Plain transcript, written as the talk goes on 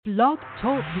Blog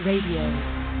Talk Radio.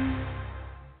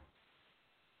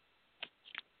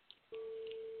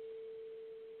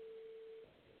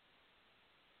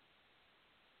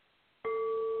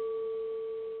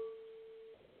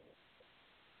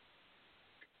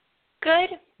 Good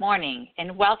morning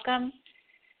and welcome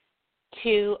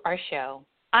to our show.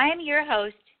 I am your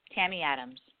host, Tammy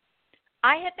Adams.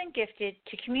 I have been gifted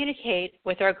to communicate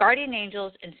with our guardian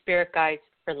angels and spirit guides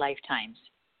for lifetimes.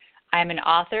 I am an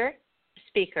author,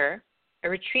 speaker, a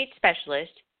retreat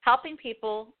specialist, helping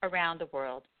people around the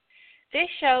world. This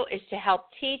show is to help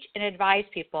teach and advise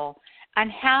people on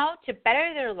how to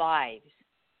better their lives.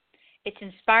 It's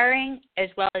inspiring as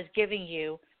well as giving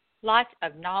you lots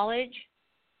of knowledge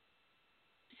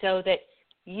so that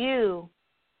you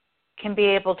can be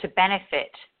able to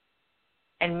benefit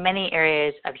in many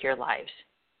areas of your lives.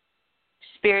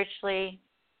 Spiritually,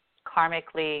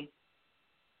 karmically,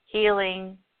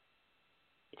 healing.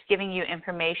 It's giving you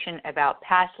information about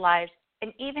past lives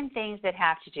and even things that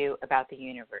have to do about the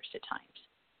universe at times.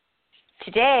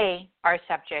 Today, our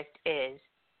subject is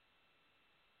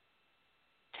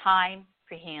time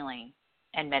for healing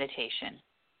and meditation.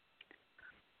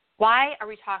 Why are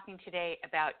we talking today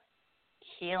about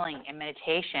healing and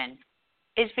meditation?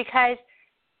 Is because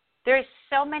there's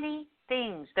so many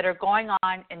things that are going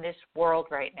on in this world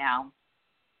right now.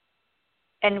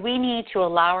 And we need to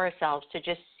allow ourselves to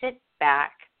just sit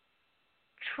back,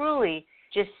 truly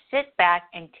just sit back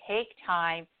and take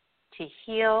time to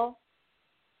heal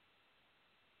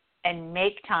and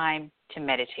make time to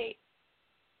meditate.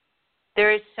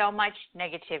 There is so much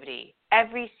negativity.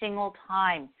 Every single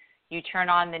time you turn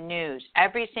on the news,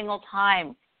 every single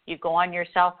time you go on your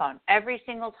cell phone, every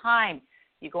single time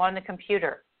you go on the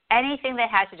computer, anything that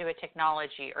has to do with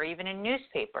technology or even a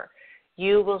newspaper,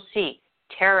 you will see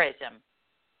terrorism.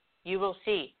 You will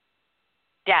see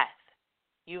death.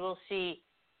 You will see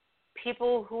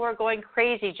people who are going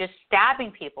crazy just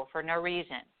stabbing people for no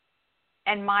reason.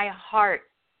 And my heart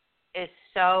is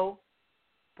so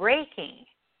breaking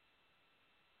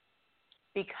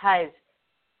because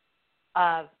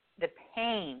of the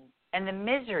pain and the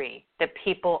misery that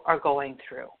people are going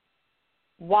through.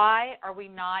 Why are we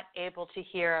not able to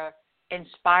hear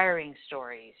inspiring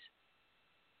stories?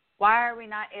 Why are we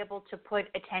not able to put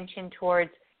attention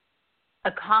towards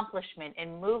accomplishment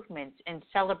and movements and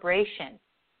celebration?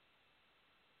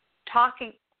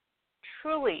 Talking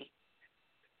truly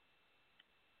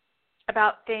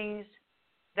about things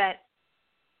that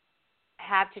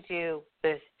have to do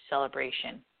with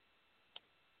celebration,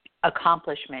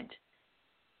 accomplishment,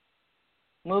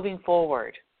 moving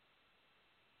forward,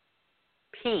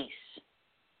 peace,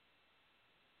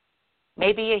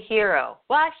 maybe a hero.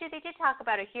 Well, actually, they did talk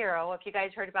about a hero. If you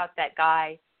guys heard about that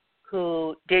guy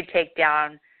who did take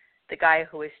down the guy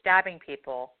who was stabbing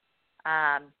people,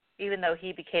 even though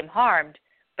he became harmed,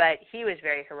 but he was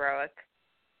very heroic.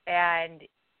 And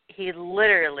he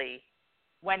literally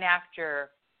went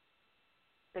after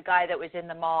the guy that was in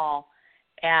the mall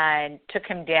and took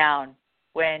him down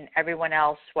when everyone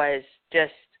else was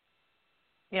just,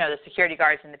 the security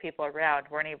guards and the people around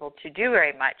weren't able to do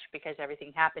very much because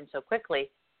everything happened so quickly.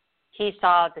 He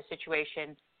saw the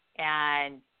situation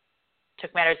and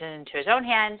took matters into his own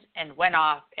hands and went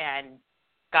off and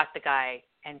got the guy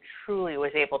and truly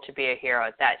was able to be a hero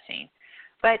at that scene.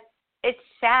 But it's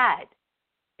sad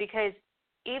because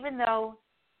even though,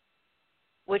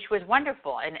 which was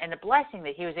wonderful and a blessing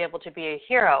that he was able to be a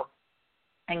hero,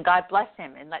 and God bless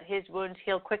him and let his wounds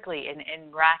heal quickly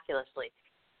and miraculously,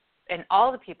 and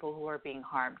all the people who are being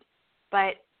harmed.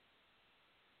 But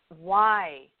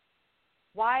why?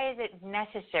 Why is it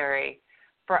necessary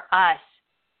for us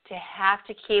to have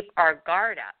to keep our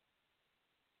guard up,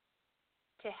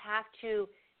 to have to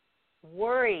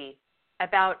worry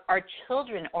about our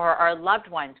children or our loved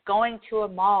ones going to a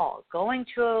mall, going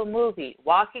to a movie,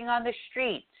 walking on the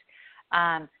streets,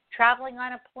 traveling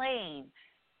on a plane?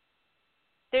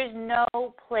 There's no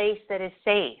place that is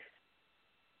safe.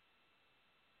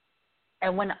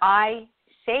 And when I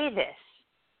say this,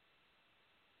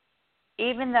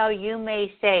 even though you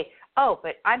may say, oh,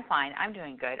 but I'm fine, I'm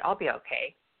doing good, I'll be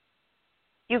okay.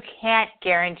 You can't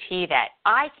guarantee that.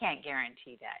 I can't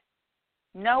guarantee that.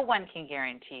 No one can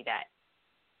guarantee that.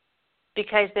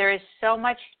 Because there is so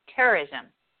much terrorism.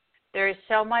 There is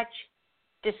so much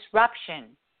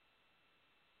disruption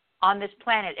on this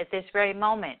planet at this very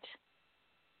moment.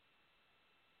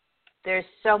 There's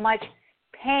so much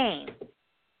pain.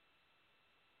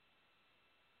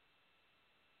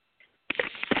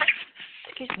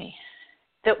 Excuse me.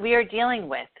 That we are dealing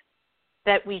with,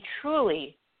 that we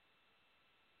truly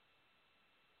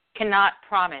cannot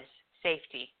promise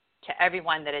safety to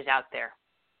everyone that is out there.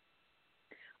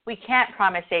 We can't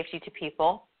promise safety to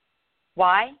people.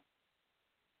 Why?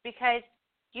 Because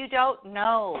you don't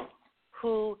know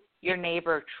who your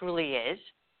neighbor truly is.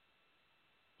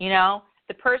 You know,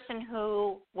 the person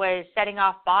who was setting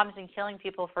off bombs and killing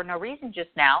people for no reason just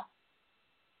now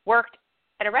worked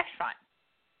at a restaurant.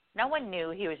 No one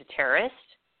knew he was a terrorist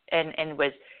and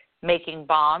was making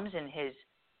bombs in his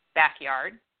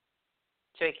backyard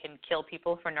so he can kill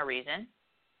people for no reason.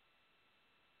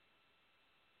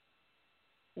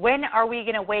 When are we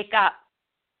going to wake up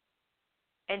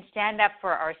and stand up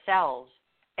for ourselves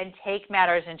and take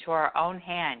matters into our own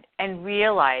hand and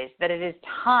realize that it is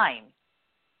time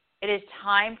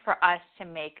for us to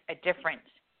make a difference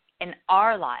in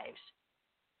our lives,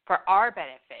 for our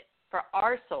benefit, for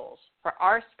our souls, for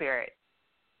our spirit,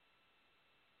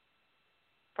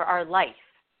 for our life?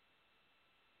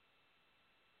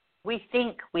 We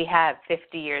think we have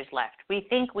 50 years left. We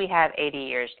think we have 80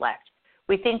 years left.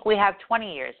 We think we have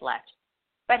 20 years left.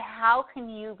 But how can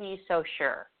you be so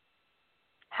sure?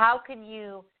 How can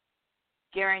you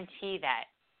guarantee that?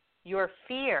 Your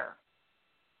fear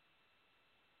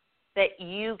that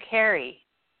you carry,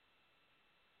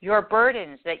 your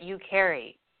burdens that you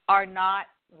carry, are not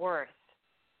worth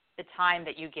the time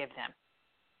that you give them.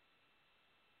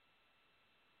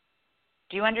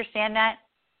 Do you understand that?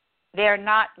 They are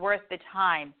not worth the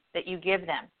time that you give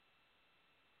them.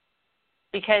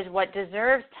 Because what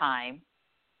deserves time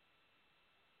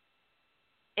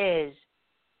is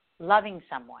loving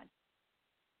someone,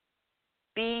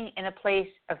 being in a place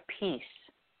of peace,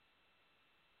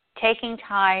 taking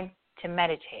time to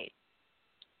meditate,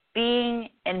 being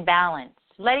in balance,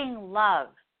 letting love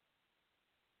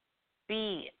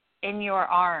be in your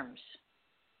arms,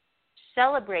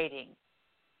 celebrating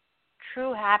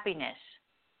true happiness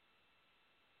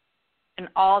in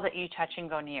all that you touch and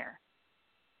go near.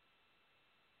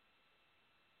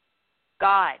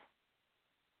 God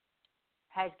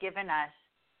has given us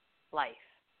life.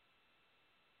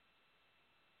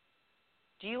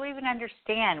 Do you even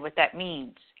understand what that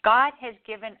means? God has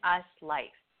given us life.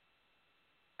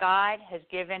 God has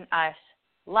given us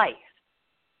life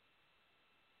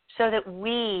so that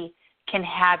we can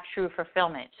have true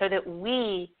fulfillment, so that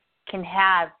we can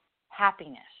have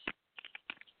happiness,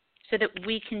 so that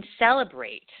we can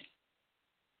celebrate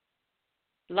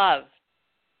love,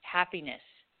 happiness,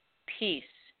 peace,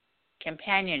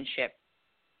 companionship,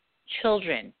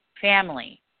 children,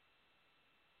 family,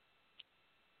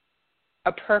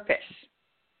 a purpose,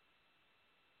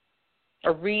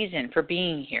 a reason for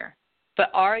being here. But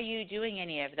are you doing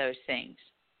any of those things?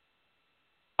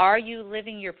 Are you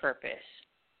living your purpose?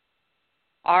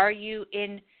 Are you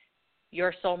in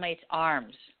your soulmate's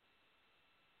arms?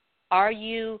 Are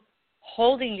you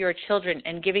holding your children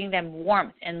and giving them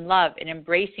warmth and love and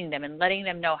embracing them and letting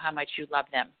them know how much you love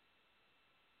them?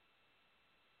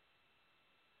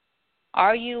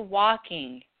 Are you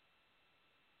walking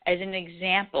as an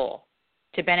example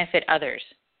to benefit others?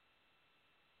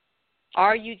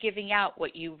 Are you giving out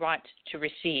what you want to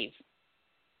receive?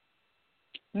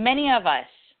 Many of us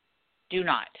do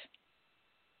not.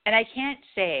 And I can't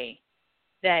say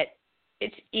that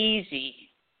it's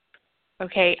easy.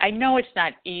 Okay, I know it's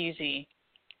not easy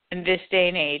in this day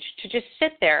and age to just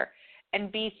sit there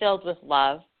and be filled with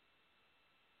love,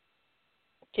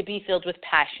 to be filled with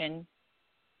passion,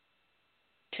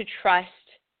 to trust.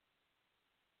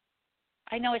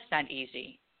 I know it's not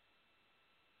easy.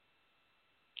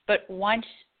 But once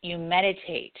you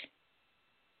meditate,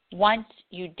 once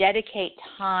you dedicate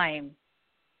time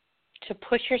to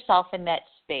put yourself in that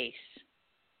space,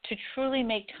 to truly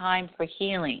make time for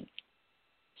healing,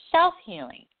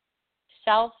 self-healing,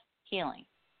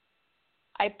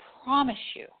 I promise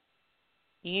you,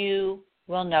 you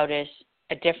will notice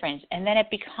a difference. And then it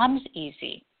becomes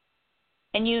easy.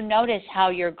 And you notice how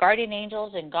your guardian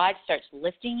angels and God starts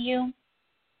lifting you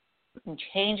and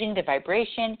changing the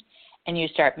vibration, and you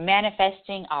start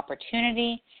manifesting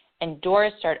opportunity, and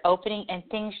doors start opening, and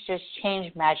things just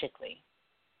change magically.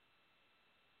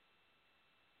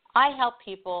 I help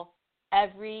people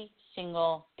every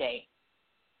single day.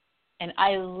 And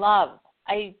I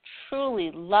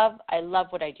truly love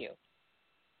what I do.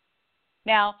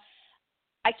 Now,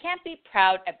 I can't be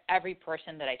proud of every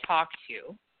person that I talk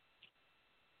to.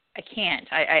 I can't.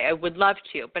 I would love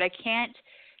to, but I can't,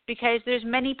 because there's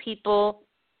many people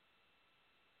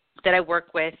that I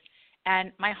work with,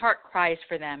 and my heart cries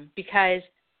for them, because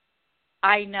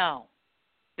I know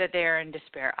that they're in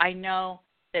despair. I know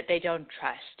that they don't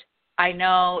trust. I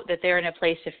know that they're in a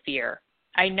place of fear.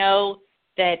 I know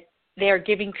that they're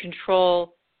giving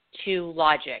control to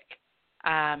logic.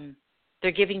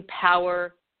 They're giving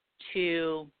power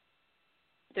to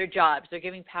their jobs. They're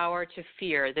giving power to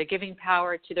fear. They're giving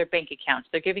power to their bank accounts.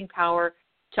 They're giving power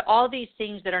to all these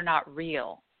things that are not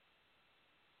real.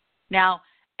 Now,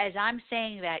 as I'm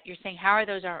saying that, you're saying, how are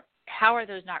those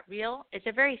not real? It's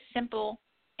a very simple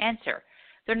answer.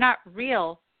 They're not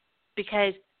real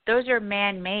because those are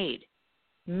man-made.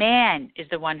 Man is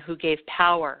the one who gave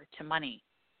power to money.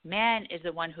 Man is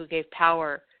the one who gave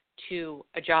power to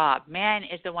a job. Man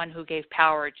is the one who gave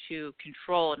power to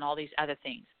control and all these other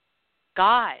things.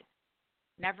 God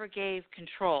never gave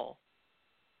control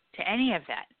to any of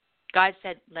that. God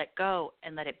said, let go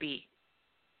and let it be.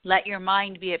 Let your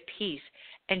mind be at peace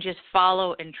and just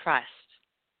follow and trust.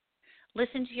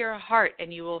 Listen to your heart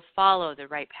and you will follow the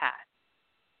right path.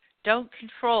 Don't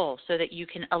control so that you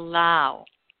can allow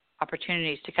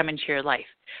opportunities to come into your life.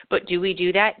 But do we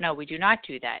do that? No, we do not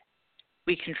do that.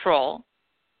 We control,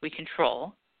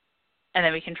 and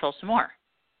then we control some more.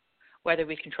 Whether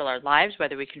we control our lives,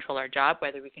 whether we control our job,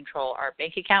 whether we control our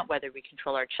bank account, whether we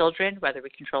control our children, whether we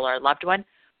control our loved one,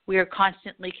 we are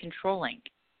constantly controlling.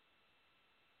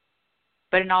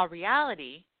 But in all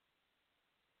reality,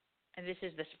 and this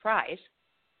is the surprise,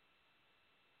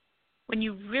 when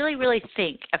you really, really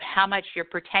think of how much you're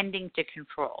pretending to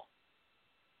control,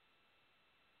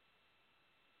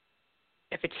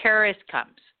 if a terrorist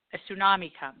comes, a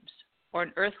tsunami comes, or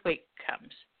an earthquake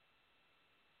comes,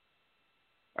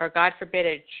 or God forbid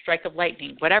a strike of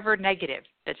lightning, whatever negative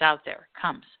that's out there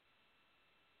comes,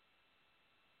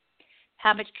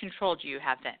 how much control do you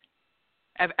have then?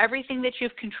 Of everything that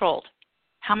you've controlled,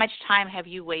 how much time have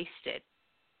you wasted?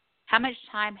 How much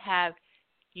time have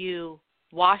you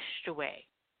washed away?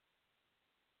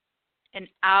 In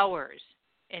hours,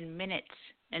 in minutes,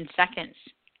 in seconds,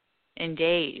 in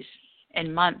days,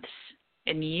 in months,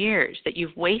 in years that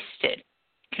you've wasted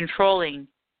controlling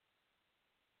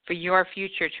for your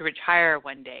future to retire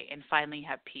one day and finally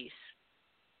have peace.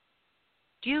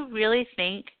 Do you really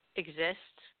think exists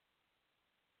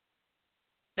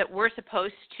that we're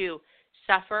supposed to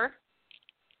suffer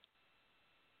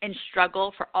and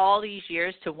struggle for all these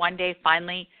years to one day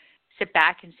finally sit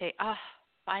back and say, oh,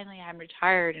 finally I'm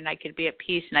retired and I could be at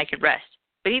peace and I could rest?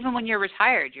 But even when you're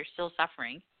retired, you're still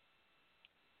suffering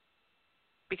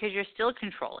because you're still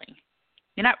controlling.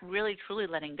 You're not really truly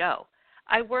letting go.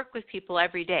 I work with people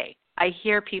every day. I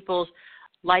hear people's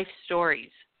life stories.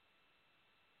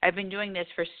 I've been doing this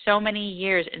for so many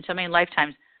years and so many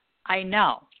lifetimes. I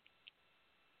know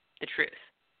the truth.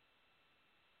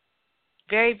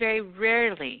 Very, very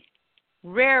rarely,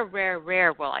 rare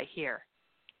will I hear,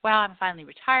 well, I'm finally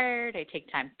retired. I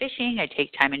take time fishing. I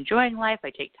take time enjoying life. I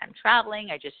take time traveling.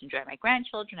 I just enjoy my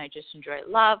grandchildren. I just enjoy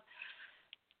love.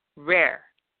 Rare.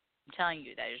 I'm telling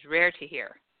you, that is rare to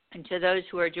hear. And to those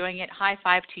who are doing it, high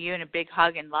five to you and a big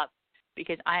hug and love,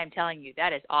 because I am telling you,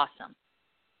 that is awesome.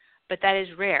 But that is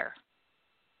rare,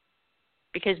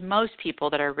 because most people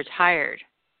that are retired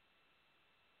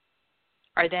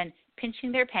are then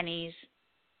pinching their pennies,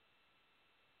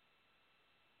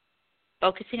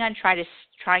 focusing on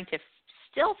trying to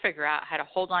still figure out how to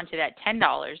hold on to that $10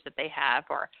 that they have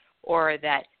or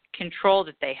that control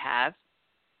that they have,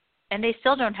 and they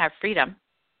still don't have freedom.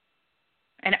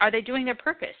 And are they doing their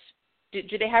purpose?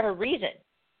 Do they have a reason?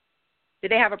 Do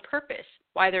they have a purpose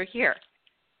why they're here?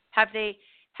 Have they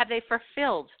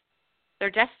fulfilled their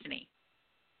destiny?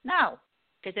 No,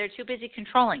 because they're too busy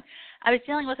controlling. I was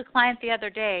dealing with a client the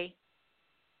other day.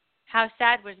 How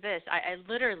sad was this? I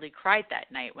literally cried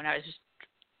that night when I was just,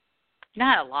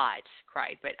 not a lot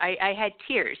cried, but I had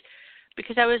tears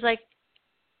because I was like,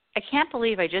 I can't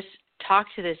believe I just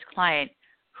talked to this client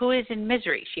who is in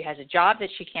misery. She has a job that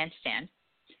she can't stand.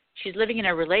 She's living in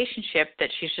a relationship that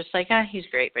she's just like, he's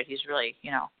great, but he's really,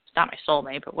 it's not my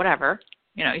soulmate, but whatever.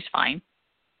 He's fine.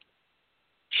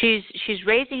 She's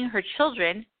raising her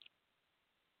children,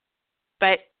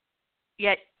 but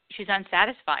yet she's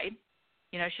unsatisfied.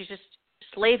 She's just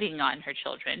slaving on her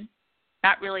children,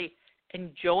 not really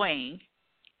enjoying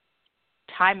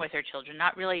time with her children,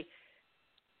 not really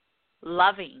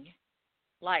loving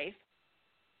life.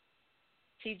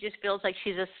 She just feels like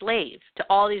she's a slave to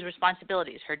all these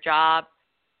responsibilities, her job,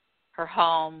 her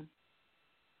home,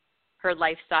 her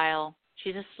lifestyle.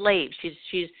 She's a slave.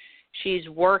 She's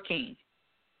working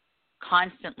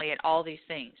constantly at all these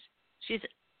things. She's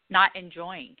not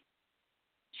enjoying.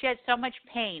 She had so much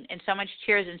pain and so much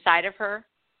tears inside of her.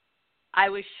 I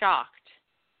was shocked.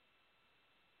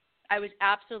 I was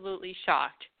absolutely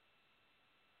shocked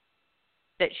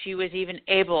that she was even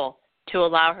able to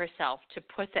allow herself to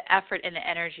put the effort and the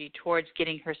energy towards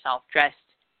getting herself dressed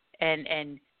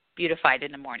and beautified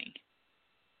in the morning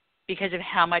because of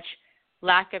how much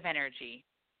lack of energy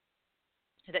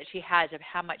that she has of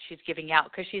how much she's giving out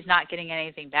because she's not getting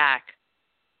anything back.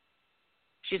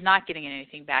 She's not getting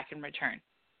anything back in return.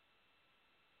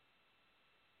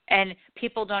 And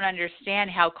people don't understand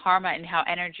how karma and how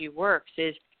energy works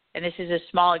and this is a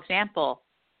small example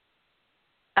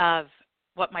of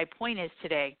what my point is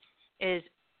today, is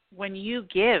when you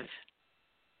give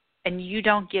and you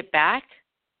don't get back,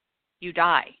 you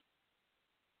die.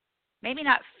 Maybe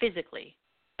not physically,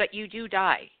 but you do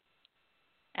die.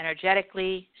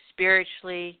 Energetically,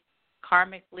 spiritually,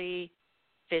 karmically,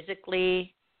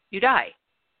 physically, you die.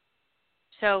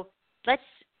 So let's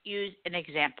use an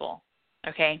example,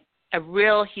 okay? A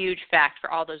real huge fact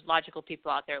for all those logical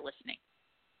people out there listening.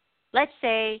 Let's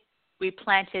say we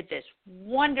planted this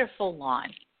wonderful lawn,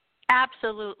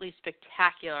 absolutely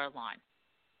spectacular lawn,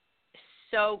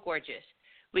 so gorgeous.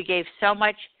 We gave so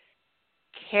much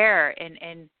care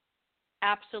and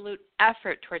absolute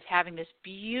effort towards having this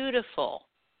beautiful,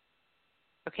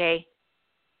 okay,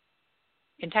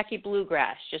 Kentucky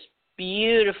bluegrass, just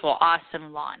beautiful,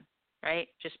 awesome lawn, right?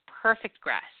 Just perfect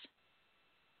grass.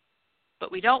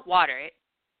 But we don't water it,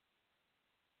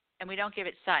 and we don't give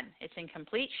it sun. It's in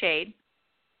complete shade,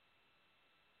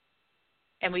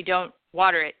 and we don't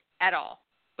water it at all.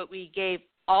 But we gave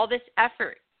all this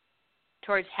effort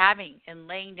towards having and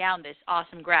laying down this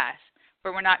awesome grass,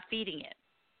 but we're not feeding it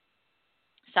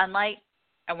sunlight,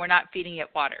 and we're not feeding it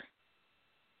water.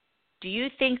 Do you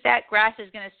think that grass is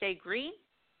going to stay green?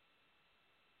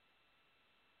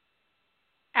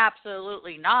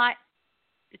 Absolutely not.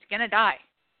 It's going to die.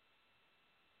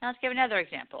 Now let's give another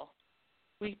example.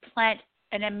 We plant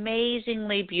an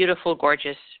amazingly beautiful,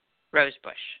 gorgeous rose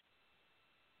bush.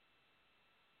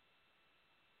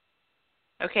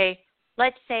 Okay,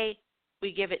 let's say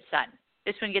we give it sun.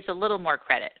 This one gets a little more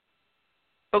credit.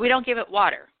 But we don't give it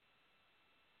water.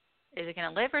 Is it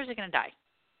going to live or is it going to die?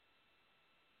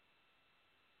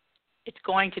 It's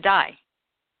going to die.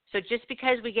 So just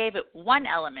because we gave it one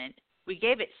element, we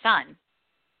gave it sun,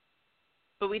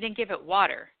 but we didn't give it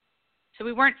water. So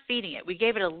we weren't feeding it. We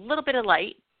gave it a little bit of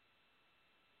light,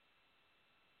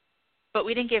 but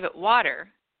we didn't give it water.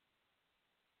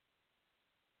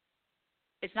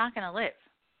 It's not going to live.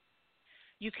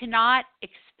 You cannot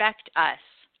expect us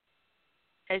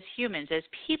as humans, as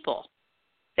people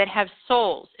that have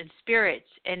souls and spirits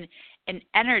and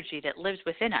energy that lives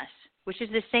within us, which is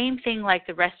the same thing like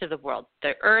the rest of the world,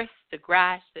 the earth, the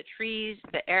grass, the trees,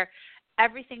 the air,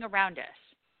 everything around us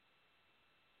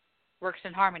works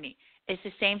in harmony. It's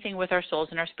the same thing with our souls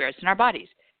and our spirits and our bodies.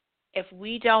 If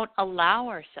we don't allow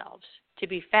ourselves to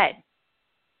be fed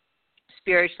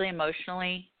spiritually,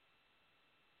 emotionally,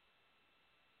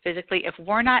 physically, if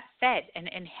we're not fed and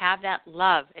have that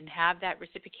love and have that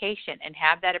reciprocation and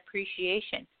have that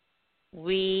appreciation,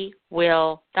 we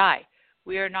will die.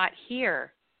 We are not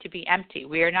here to be empty.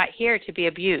 We are not here to be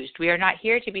abused. We are not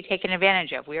here to be taken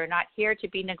advantage of. We are not here to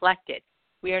be neglected.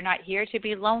 We are not here to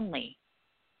be lonely.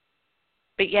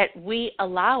 But yet we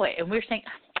allow it, and we're saying,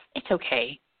 it's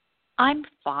okay. I'm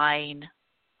fine.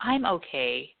 I'm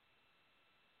okay.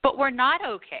 But we're not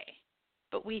okay.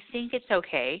 But we think it's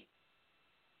okay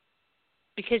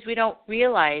because we don't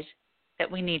realize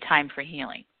that we need time for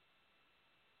healing.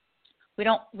 We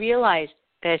don't realize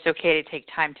that it's okay to take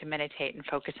time to meditate and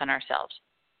focus on ourselves.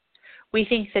 We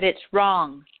think that it's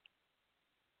wrong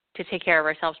to take care of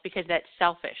ourselves because that's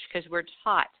selfish, because we're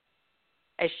taught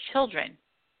as children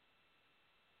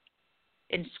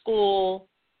in school,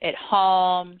 at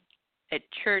home, at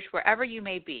church, wherever you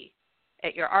may be,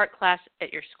 at your art class,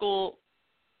 at your school,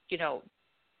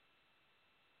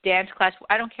 dance class,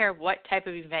 I don't care what type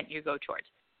of event you go towards.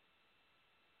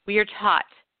 We are taught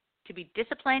to be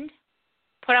disciplined,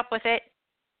 put up with it,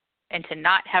 and to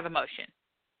not have emotion.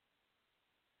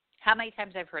 How many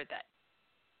times I've heard that?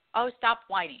 Oh, stop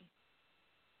whining.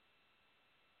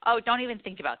 Oh, don't even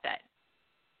think about that.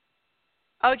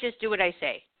 Oh, just do what I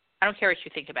say. I don't care what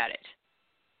you think about it.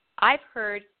 I've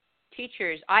heard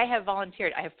teachers, I have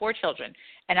volunteered. I have 4 children,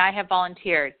 and I have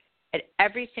volunteered at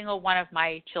every single one of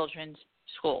my children's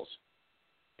schools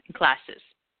and classes,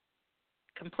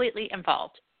 completely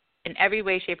involved in every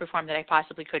way, shape, or form that I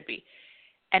possibly could be.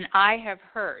 And I have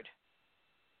heard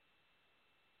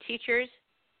teachers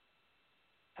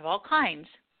of all kinds,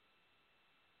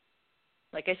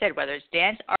 like I said, whether it's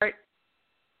dance, art,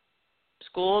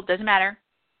 school, doesn't matter,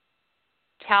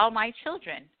 tell my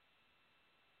children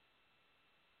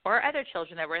or other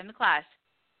children that were in the class,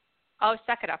 oh,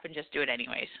 suck it up and just do it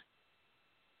anyways.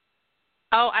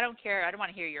 Oh, I don't care. I don't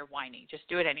want to hear your whining. Just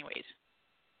do it anyways.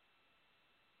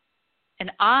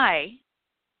 And I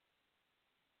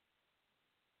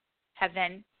have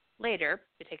then later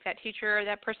to take that teacher or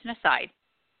that person aside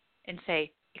and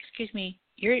say, excuse me,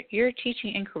 you're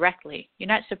teaching incorrectly. You're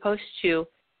not supposed to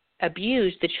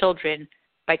abuse the children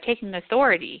by taking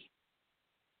authority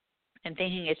and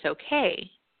thinking it's okay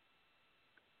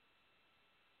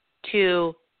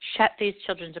to shut these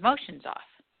children's emotions off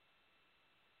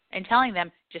and telling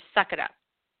them, just suck it up.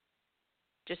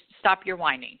 Just stop your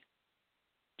whining.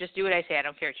 Just do what I say. I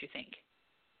don't care what you think.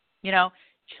 You know,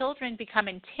 children become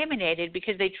intimidated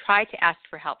because they try to ask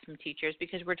for help from teachers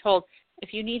because we're told,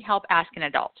 if you need help, ask an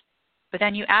adult. But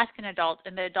then you ask an adult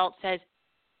and the adult says,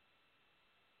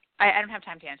 I don't have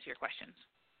time to answer your questions.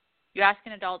 You ask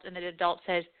an adult and the adult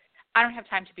says, I don't have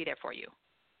time to be there for you.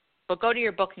 But go to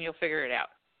your book and you'll figure it out.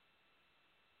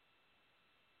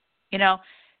 You know,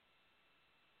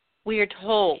 we are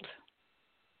told,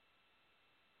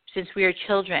 since we are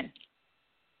children,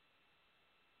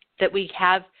 that we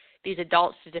have these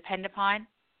adults to depend upon,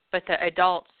 but the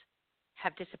adults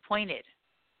have disappointed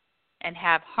and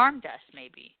have harmed us,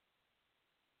 maybe,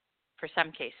 for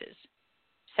some cases,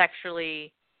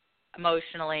 sexually,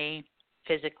 emotionally,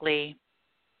 physically.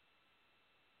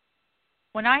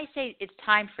 When I say it's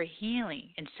time for healing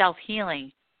and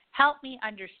self-healing, help me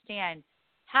understand,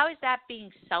 how is that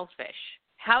being selfish?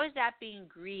 How is that being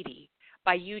greedy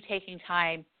by you taking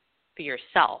time for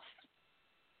yourself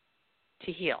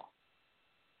to heal?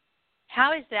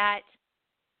 How is that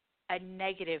a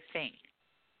negative thing?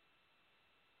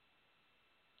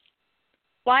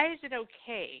 Why is it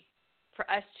okay for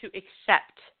us to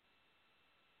accept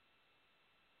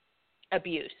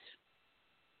abuse?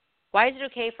 Why is it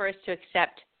okay for us to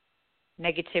accept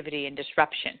negativity and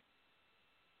disruption?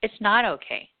 It's not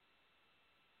okay.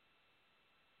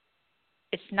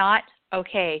 It's not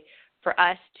okay for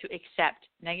us to accept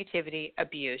negativity,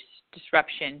 abuse,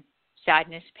 disruption,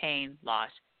 sadness, pain, loss.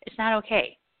 It's not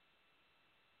okay.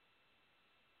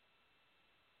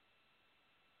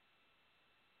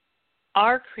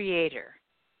 Our Creator,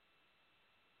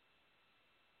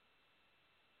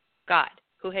 God,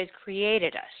 who has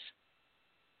created us,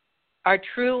 our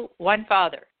true one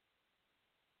Father,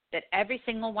 that every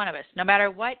single one of us, no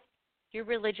matter what your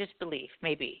religious belief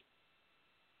may be,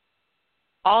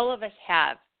 all of us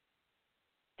have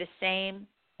the same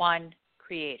one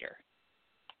Creator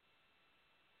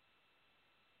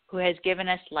who has given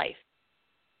us life,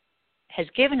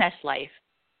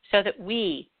 so that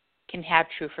we can have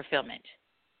true fulfillment.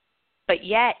 But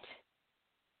yet,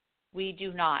 we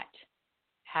do not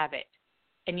have it.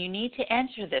 And you need to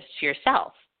answer this to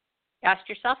yourself. Ask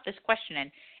yourself this question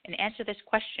and answer this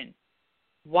question.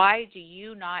 Why do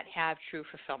you not have true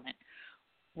fulfillment?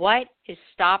 What is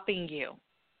stopping you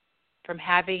from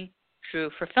having true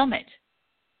fulfillment?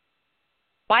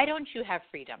 Why don't you have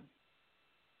freedom?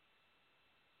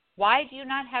 Why do you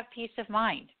not have peace of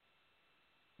mind?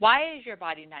 Why is your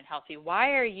body not healthy?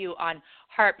 Why are you on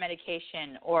heart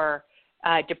medication or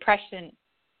depression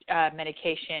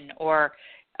medication or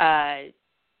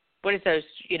what is those,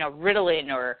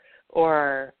 Ritalin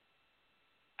or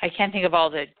I can't think of all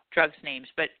the drugs names,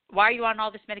 but why are you on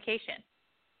all this medication?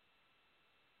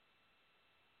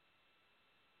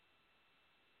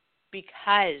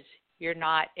 Because you're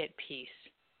not at peace.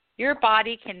 Your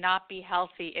body cannot be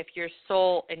healthy if your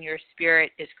soul and your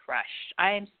spirit is crushed.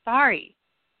 I am sorry.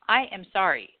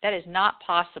 That is not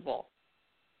possible.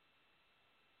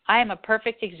 I am a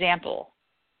perfect example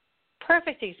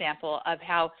of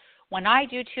how when I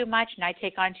do too much and I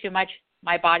take on too much,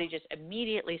 my body just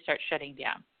immediately starts shutting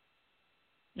down.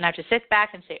 And I have to sit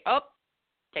back and say,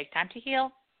 take time to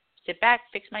heal, sit back,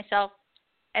 fix myself,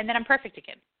 and then I'm perfect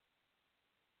again.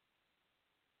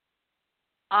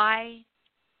 I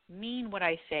mean what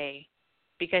I say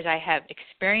because I have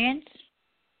experience,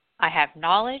 I have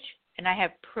knowledge, and I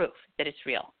have proof that it's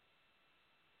real.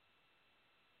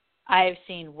 I have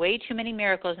seen way too many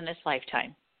miracles in this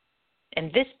lifetime, in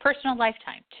this personal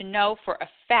lifetime, to know for a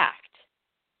fact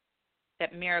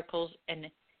that miracles and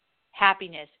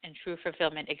happiness and true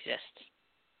fulfillment exist.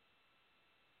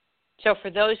 So for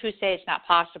those who say it's not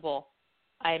possible,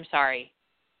 I am sorry.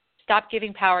 Stop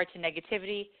giving power to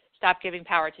negativity. Stop giving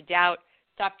power to doubt.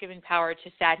 Stop giving power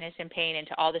to sadness and pain and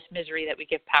to all this misery that we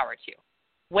give power to.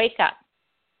 Wake up.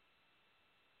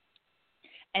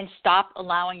 And stop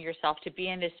allowing yourself to be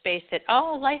in this space that,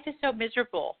 life is so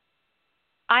miserable.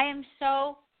 I am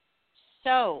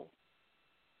so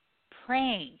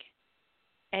praying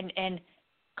and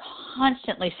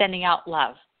constantly sending out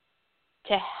love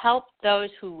to help those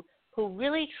who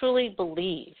really truly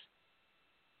believe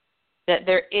that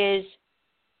there is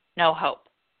no hope.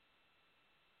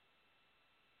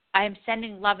 I am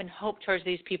sending love and hope towards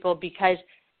these people because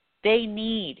they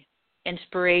need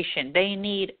inspiration. They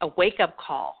need a wake-up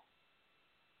call.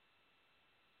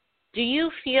 Do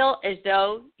you feel as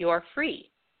though you're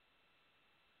free?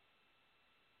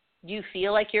 Do you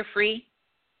feel like you're free?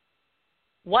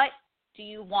 What do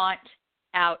you want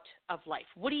out of life?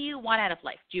 What do you want out of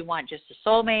life? Do you want just a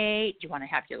soulmate? Do you want to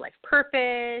have your life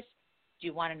purpose? Do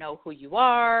you want to know who you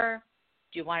are?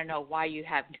 Do you want to know why you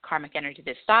have karmic energy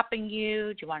that's stopping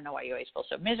you? Do you want to know why you always feel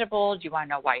so miserable? Do you want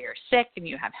to know why you're sick and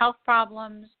you have health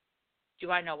problems? Do you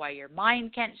want to know why your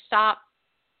mind can't stop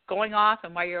going off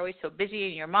and why you're always so busy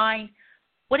in your mind?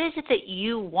 What is it that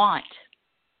you want?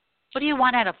 What do you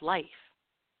want out of life?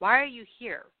 Why are you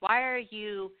here? Why are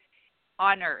you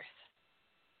on earth,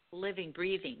 living,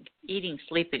 breathing, eating,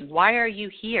 sleeping? Why are you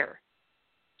here?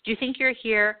 Do you think you're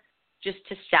here just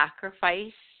to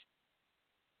sacrifice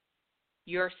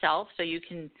yourself so you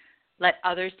can let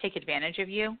others take advantage of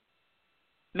you?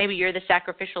 Maybe you're the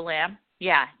sacrificial lamb?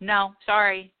 Yeah, no,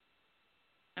 sorry.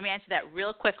 Let me answer that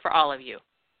real quick for all of you.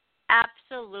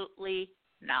 Absolutely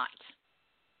not.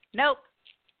 Nope.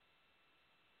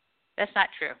 That's not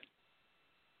true.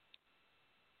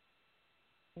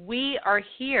 We are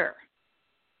here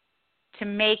to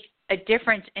make a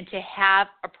difference and to have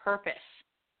a purpose.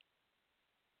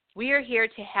 We are here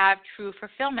to have true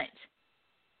fulfillment.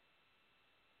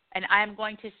 And I'm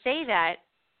going to say that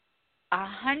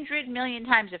 100 million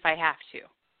times if I have to.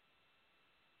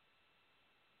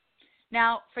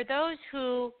 Now, for those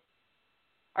who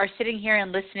are sitting here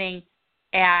and listening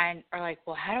and are like,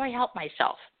 well, how do I help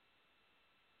myself?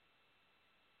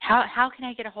 How can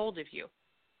I get a hold of you?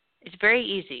 It's very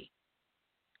easy.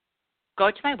 Go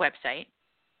to my website,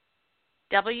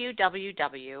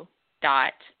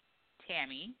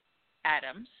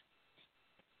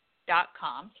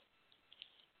 www.tammyadams.com,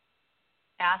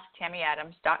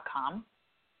 asktammyadams.com,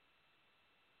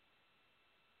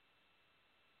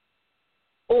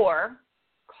 or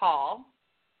call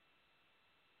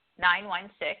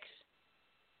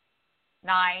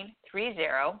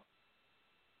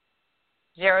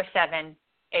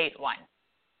 916-930-0781.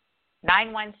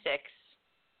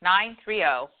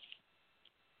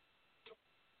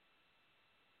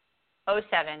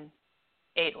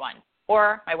 916-930-0781,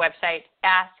 or my website,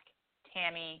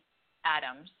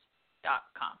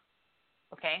 asktammyadams.com.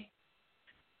 Okay?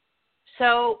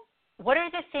 So what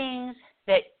are the things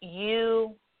that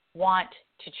you want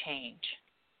to change?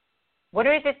 What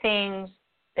are the things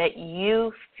that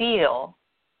you feel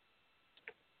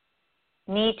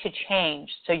need to change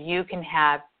so you can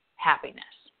have happiness?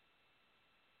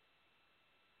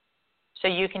 So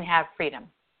you can have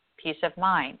freedom, peace of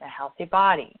mind, a healthy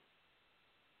body.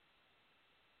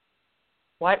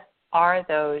 What are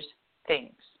those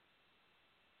things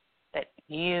that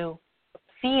you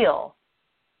feel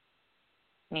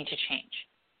need to change?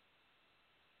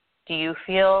 Do you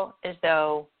feel as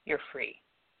though you're free?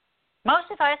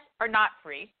 Most of us are not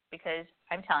free because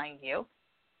I'm telling you,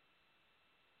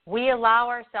 we allow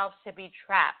ourselves to be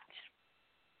trapped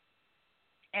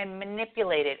and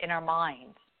manipulated in our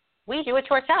minds. We do it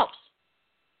to ourselves.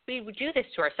 We do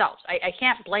this to ourselves. I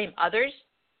can't blame others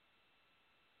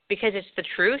because it's the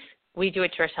truth. We do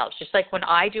it to ourselves. Just like when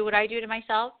I do what I do to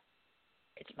myself,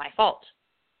 it's my fault.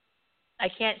 I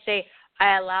can't say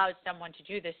I allowed someone to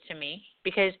do this to me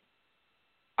because,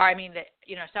 or I mean that,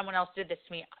 someone else did this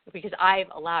to me because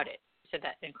I've allowed it. I said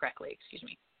that incorrectly, excuse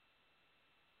me.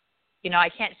 I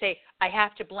can't say I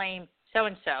have to blame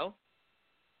so-and-so.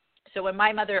 So when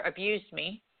my mother abused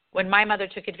me, when my mother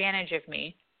took advantage of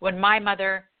me, when my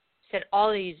mother said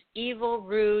all these evil,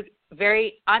 rude,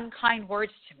 very unkind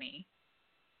words to me,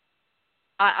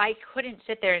 I couldn't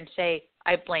sit there and say,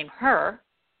 I blame her.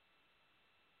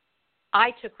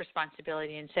 I took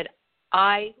responsibility and said,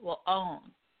 I will own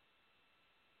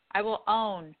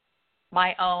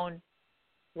my own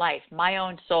life, my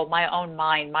own soul, my own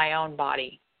mind, my own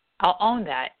body. I'll own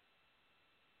that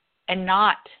and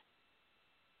not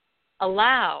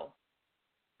allow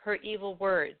her evil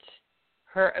words,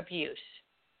 her abuse,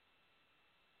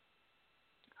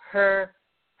 her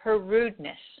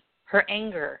rudeness, her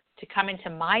anger to come into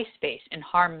my space and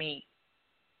harm me.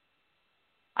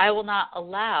 I will not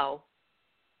allow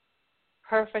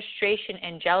her frustration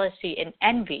and jealousy and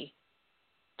envy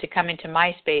to come into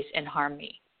my space and harm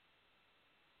me.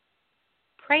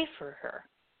 Pray for her.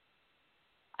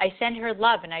 I send her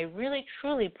love, and I really,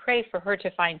 truly pray for her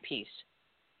to find peace.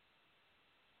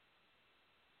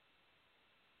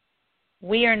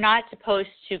 We are not supposed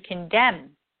to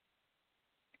condemn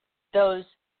those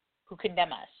who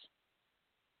condemn us.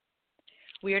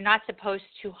 We are not supposed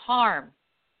to harm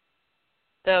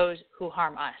those who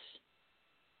harm us.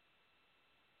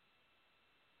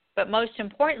 But most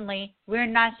importantly, we're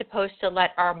not supposed to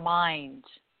let our minds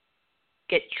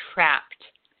get trapped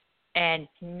and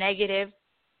negative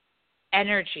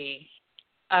energy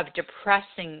of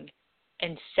depressing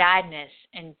and sadness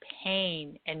and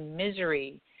pain and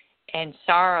misery and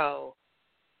sorrow,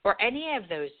 or any of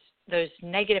those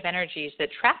negative energies that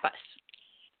trap us.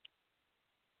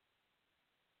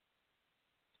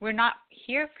 We're not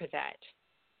here for that.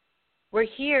 We're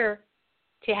here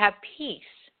to have peace.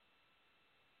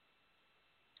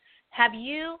 Have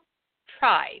you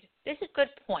tried? This is a good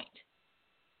point.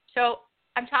 So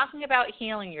I'm talking about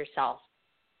healing yourself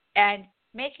and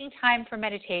making time for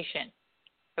meditation,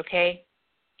 okay?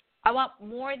 I want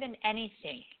more than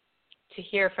anything to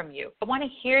hear from you. I want to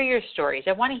hear your stories.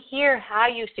 I want to hear how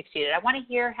you succeeded. I want to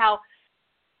hear how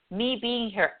me being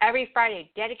here every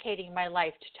Friday, dedicating my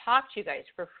life to talk to you guys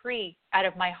for free out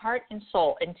of my heart and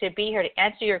soul, and to be here to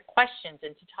answer your questions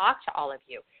and to talk to all of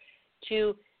you,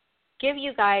 to give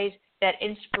you guys that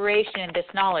inspiration and this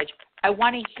knowledge. I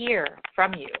want to hear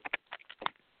from you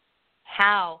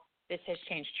how this has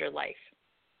changed your life,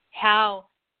 how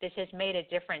this has made a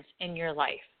difference in your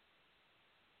life.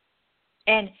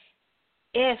 And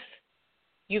if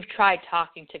you've tried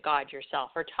talking to God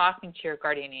yourself or talking to your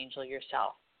guardian angel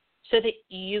yourself so that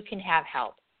you can have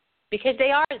help, because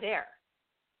they are there.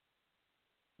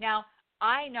 Now,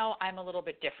 I know I'm a little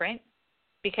bit different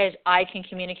because I can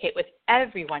communicate with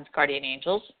everyone's guardian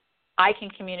angels. I can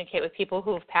communicate with people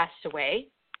who have passed away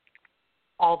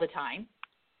all the time,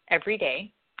 every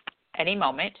day, any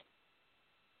moment.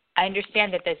 I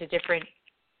understand that there's a different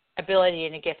ability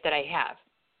and a gift that I have.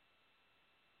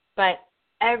 But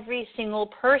every single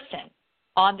person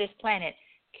on this planet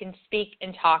can speak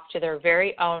and talk to their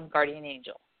very own guardian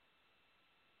angel.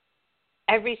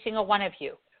 Every single one of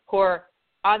you who are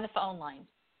on the phone line,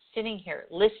 sitting here,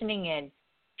 listening in,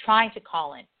 trying to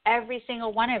call in, every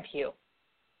single one of you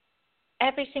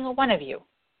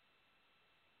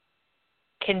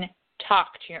can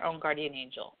talk to your own guardian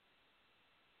angel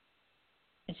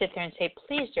and sit there and say,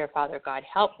 please, dear Father God,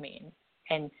 help me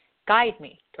and guide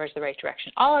me towards the right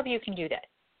direction. All of you can do that.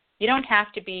 You don't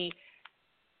have to be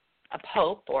a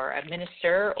pope or a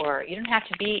minister, or you don't have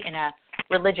to be in a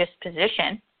religious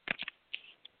position.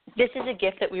 This is a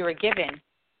gift that we were given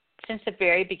since the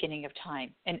very beginning of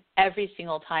time. And every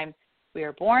single time we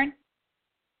are born,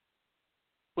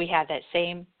 we have that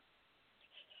same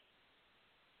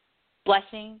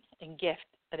blessing and gift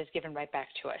that is given right back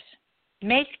to us.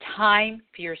 Make time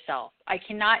for yourself. I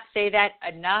cannot say that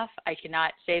enough.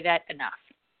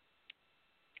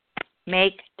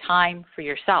 Make time for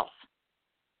yourself.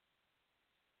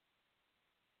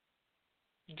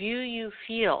 Do you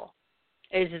feel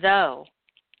as though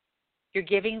you're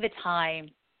giving the time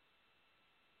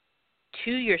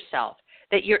to yourself,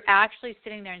 that you're actually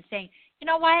sitting there and saying, you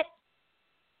know what?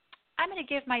 I'm going to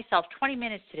give myself 20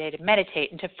 minutes today to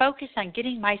meditate and to focus on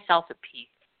getting myself at peace,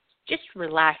 just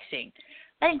relaxing,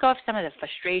 letting go of some of the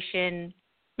frustration,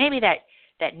 maybe that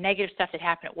negative stuff that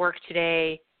happened at work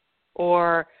today,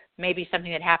 or maybe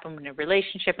something that happened in a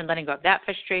relationship and letting go of that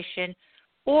frustration,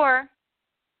 or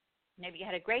maybe you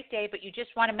had a great day, but you just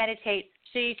want to meditate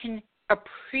so you can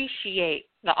appreciate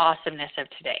the awesomeness of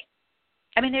today.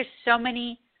 I mean, there's so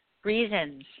many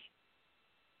reasons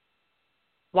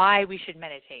why we should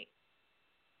meditate.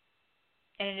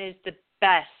 And it is the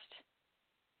best,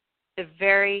 the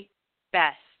very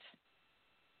best,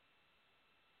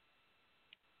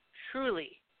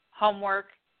 truly homework,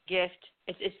 gift.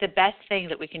 It's the best thing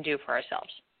that we can do for ourselves,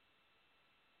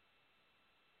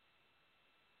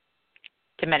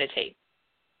 to meditate.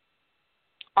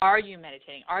 Are you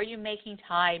meditating? Are you making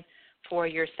time for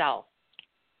yourself?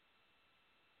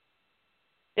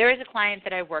 There is a client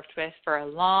that I worked with for a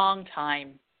long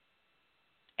time,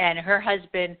 and her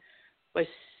husband was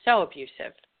so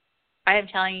abusive. I am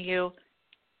telling you,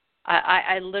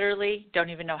 I literally don't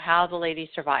even know how the lady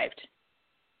survived.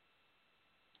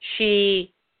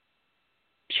 She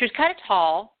was kind of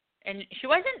tall, and she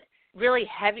wasn't really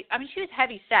heavy. I mean, she was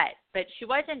heavy set, but she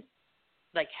wasn't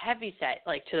like heavy set,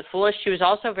 like to the fullest. She was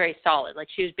also very solid. Like,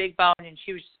 she was big boned, and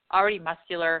she was already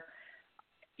muscular.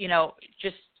 You know,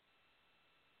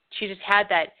 she just had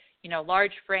that,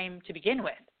 large frame to begin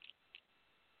with.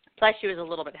 Plus, she was a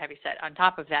little bit heavy set on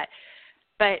top of that.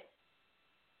 But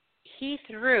he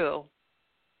threw,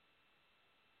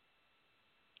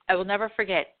 I will never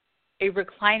forget, a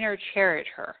recliner chair at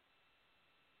her.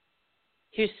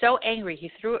 He was so angry,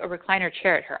 he threw a recliner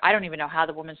chair at her. I don't even know how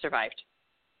the woman survived.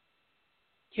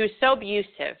 He was so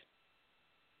abusive.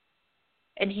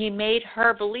 And he made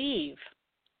her believe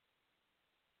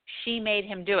she made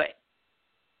him do it.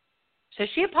 So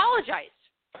she apologized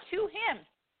to him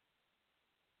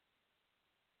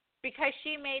because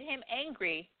she made him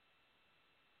angry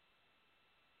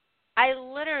I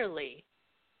literally,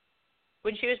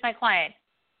 when she was my client,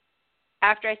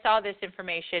 after I saw this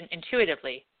information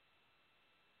intuitively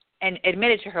and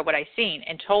admitted to her what I seen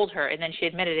and told her, and then she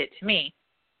admitted it to me,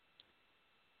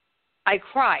 I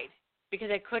cried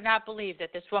because I could not believe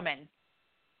that this woman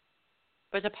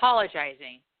was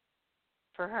apologizing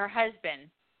for her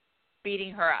husband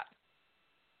beating her up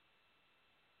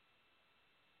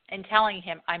and telling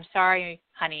him, I'm sorry,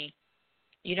 honey,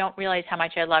 you don't realize how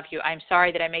much I love you. I'm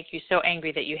sorry that I make you so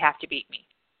angry that you have to beat me.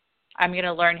 I'm going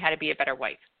to learn how to be a better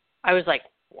wife. I was like,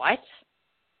 what?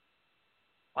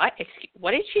 What?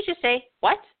 What did she just say?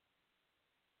 What?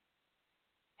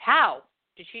 How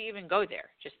did she even go there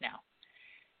just now?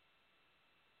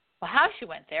 Well, how she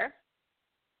went there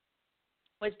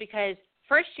was because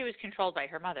first she was controlled by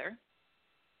her mother.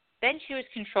 Then she was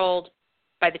controlled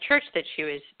by the church that she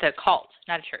was, the cult,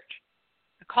 not a church,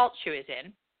 the cult she was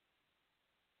in.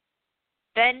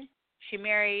 Then she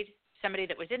married somebody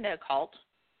that was in the cult,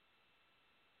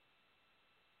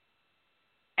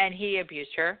 and he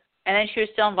abused her. And then she was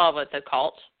still involved with the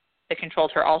cult that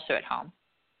controlled her also at home.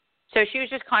 So she was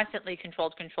just constantly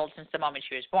controlled since the moment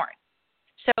she was born.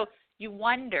 So you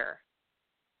wonder,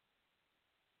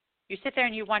 you sit there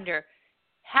and you wonder,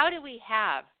 how do we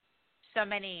have so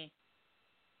many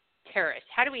terrorists?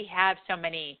 How do we have so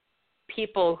many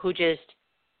people who just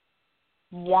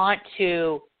want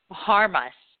to harm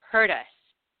us, hurt us,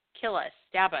 kill us,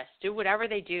 stab us, do whatever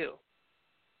they do?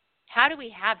 How do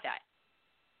we have that?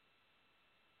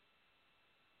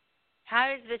 How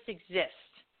does this exist?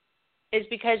 Is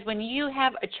because when you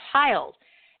have a child,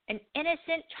 an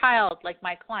innocent child like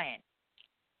my client,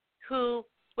 who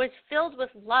was filled with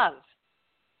love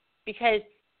because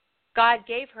God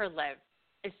gave her love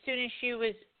as soon as she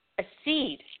was a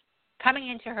seed coming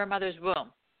into her mother's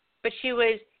womb. But she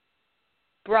was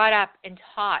brought up and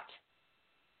taught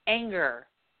anger,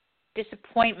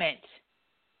 disappointment,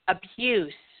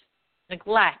 abuse,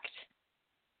 neglect.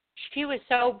 She was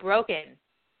so broken.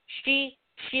 She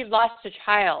lost a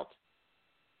child.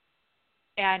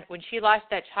 And when she lost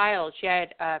that child, she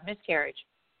had a miscarriage.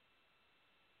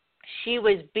 She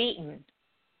was beaten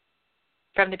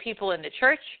from the people in the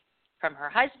church, from her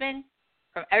husband,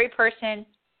 from every person.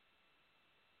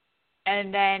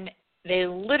 And then they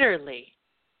literally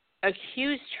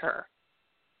accused her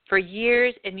for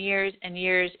years and years and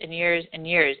years and years and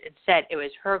years and said it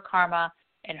was her karma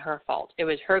and her fault. It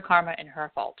was her karma and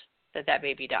her fault that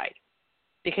baby died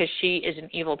because she is an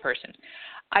evil person.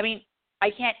 I mean, I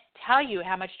can't tell you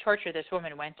how much torture this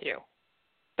woman went through.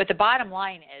 But the bottom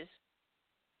line is,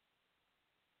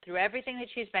 through everything that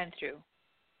she's been through,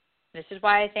 this is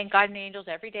why I thank God and angels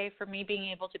every day for me being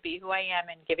able to be who I am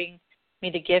and giving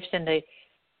me the gifts and the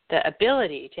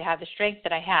ability to have the strength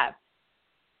that I have.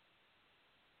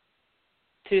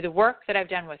 Through the work that I've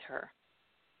done with her,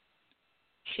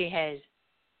 she has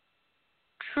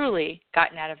truly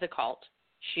gotten out of the cult.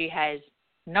 She has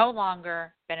no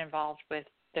longer been involved with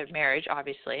the marriage,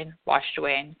 obviously, and washed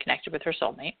away and connected with her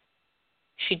soulmate.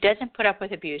 She doesn't put up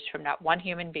with abuse from not one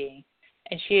human being,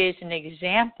 and she is an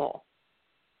example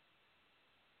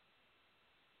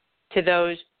to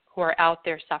those who are out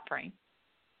there suffering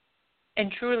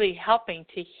and truly helping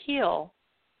to heal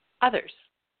others.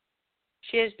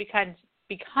 She has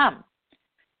become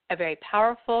a very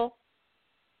powerful,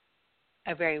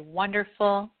 a very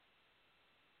wonderful,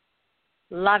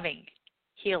 loving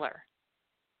healer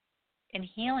in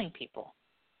healing people.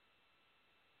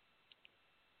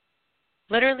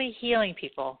 Literally healing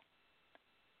people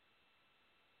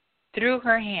through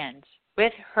her hands,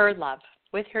 with her love,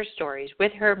 with her stories,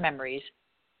 with her memories,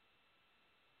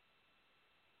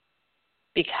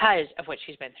 because of what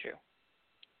she's been through.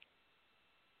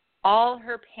 All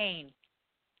her pain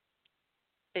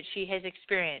that she has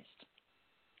experienced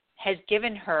has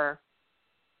given her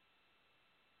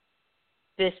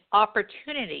this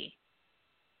opportunity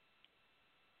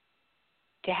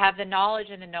to have the knowledge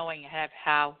and the knowing of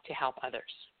how to help others.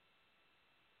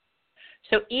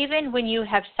 So even when you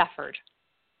have suffered,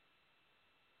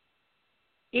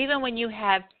 even when you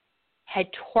have had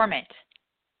torment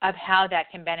of how that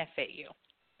can benefit you,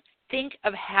 think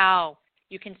of how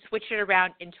you can switch it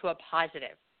around into a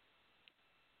positive.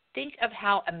 Think of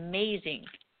how amazing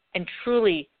and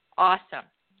truly awesome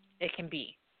it can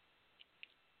be.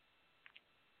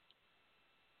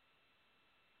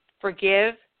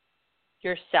 Forgive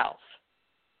yourself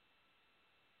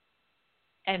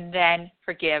and then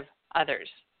forgive others.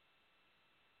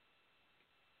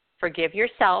 Forgive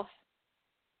yourself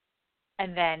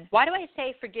and then, why do I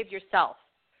say forgive yourself?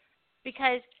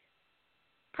 Because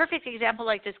perfect example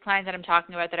like this client that I'm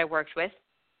talking about that I worked with,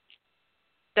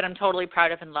 that I'm totally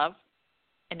proud of and love,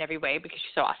 in every way because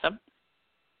she's so awesome.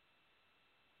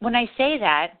 When I say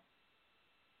that,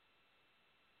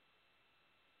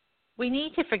 we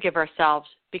need to forgive ourselves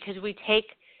because we take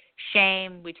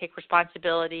shame, we take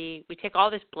responsibility, we take all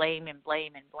this blame and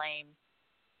blame and blame.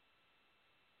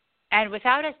 And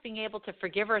without us being able to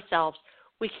forgive ourselves,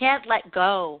 we can't let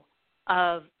go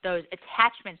of those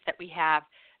attachments that we have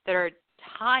that are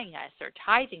tying us or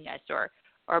tithing us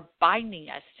or binding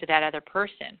us to that other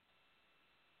person.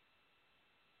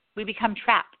 We become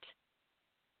trapped.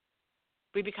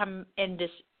 We become in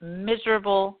this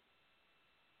miserable,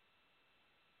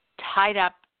 tied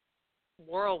up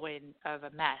whirlwind of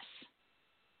a mess.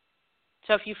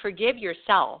 So if you forgive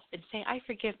yourself and say, I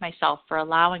forgive myself for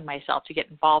allowing myself to get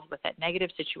involved with that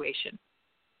negative situation,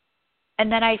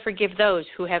 and then I forgive those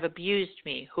who have abused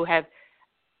me, who have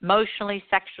emotionally,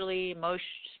 sexually,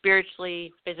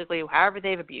 spiritually, physically, however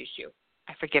they've abused you,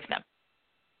 I forgive them.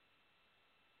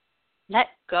 Let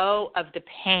go of the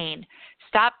pain.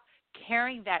 Stop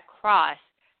carrying that cross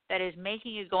that is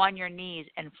making you go on your knees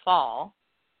and fall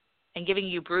and giving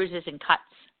you bruises and cuts.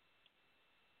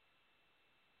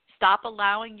 Stop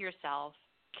allowing yourself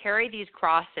carry these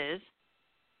crosses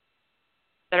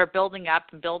that are building up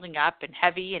and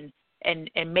heavy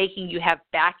and making you have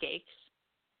backaches.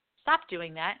 Stop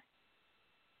doing that.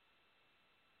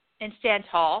 And stand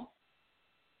tall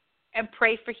and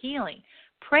pray for healing.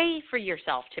 Pray for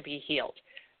yourself to be healed.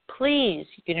 Please,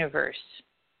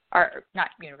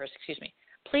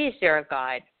 please, dear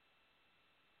God,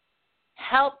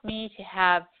 help me to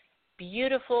have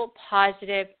beautiful,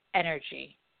 positive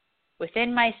energy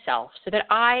within myself so that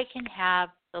I can have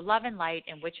the love and light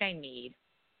in which I need,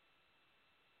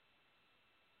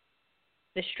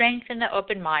 the strength and the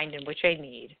open mind in which I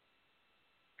need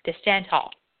to stand tall.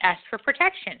 Ask for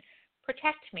protection.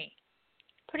 Protect me.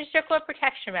 Put a circle of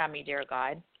protection around me, dear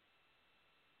God.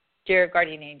 Dear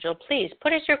guardian angel, please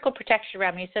put a circle of protection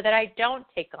around me so that I don't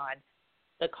take on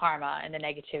the karma and the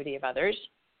negativity of others.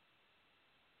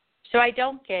 So I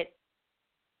don't get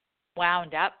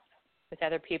wound up with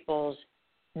other people's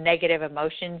negative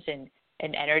emotions and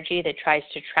energy that tries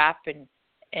to trap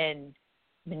and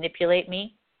manipulate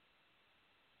me.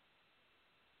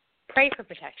 Pray for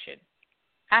protection.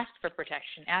 Ask for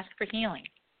protection. Ask for healing.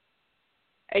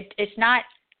 It's not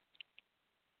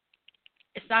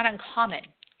uncommon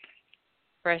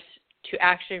for us to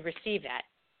actually receive that.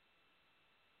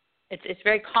 It's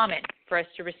very common for us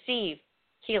to receive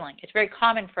healing. It's very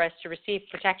common for us to receive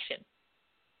protection.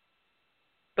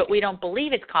 But we don't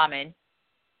believe it's common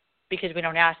because we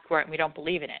don't ask for it and we don't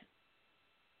believe in it.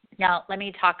 Now, let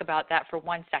me talk about that for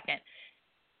 1 second.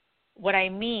 What I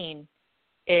mean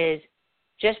is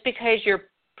just because you're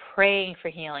praying for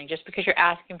healing, just because you're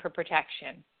asking for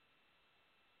protection,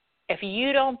 if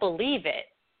you don't believe it,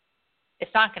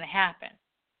 it's not going to happen.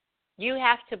 You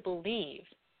have to believe.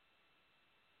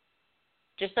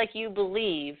 Just like you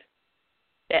believe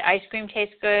that ice cream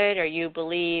tastes good, or you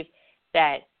believe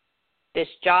that this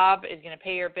job is going to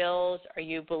pay your bills, or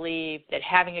you believe that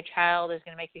having a child is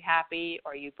going to make you happy,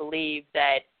 or you believe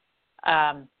that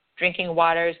drinking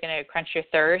water is going to quench your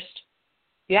thirst.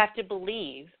 You have to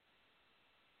believe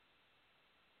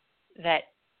that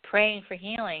praying for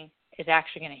healing is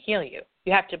actually going to heal you.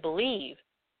 You have to believe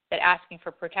that asking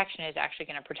for protection is actually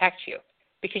going to protect you,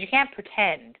 because you can't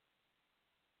pretend.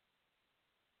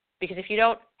 Because if you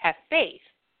don't have faith,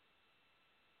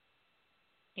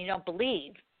 you don't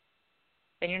believe,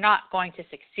 then you're not going to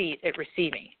succeed at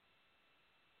receiving.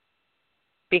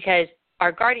 Because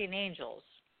our guardian angels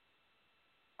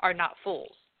are not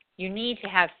fools. You need to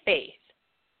have faith.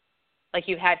 Like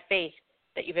you've had faith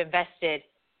that you've invested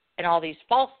in all these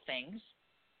false things.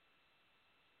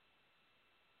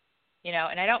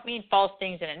 And I don't mean false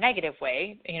things in a negative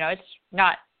way. It's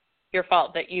not your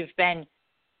fault that you've been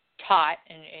taught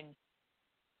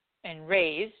and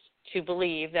raised to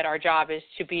believe that our job is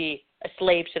to be a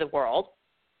slave to the world.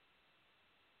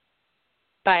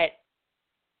 But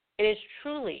it is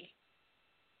truly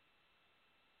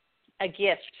a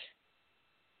gift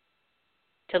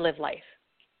to live life.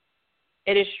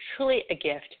 It is truly a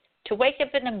gift to wake up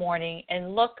in the morning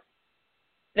and look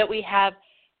that we have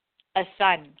a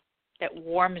sun that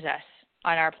warms us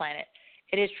on our planet.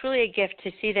 It is truly a gift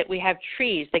to see that we have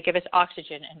trees that give us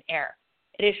oxygen and air.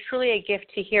 It is truly a gift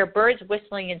to hear birds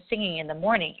whistling and singing in the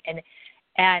morning. And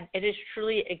it is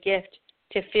truly a gift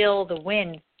to feel the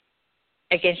wind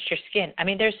against your skin. I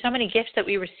mean, there's so many gifts that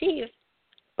we receive,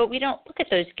 but we don't look at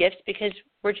those gifts because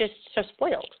we're just so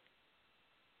spoiled.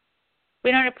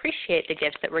 We don't appreciate the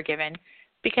gifts that we're given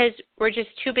because we're just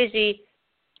too busy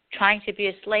trying to be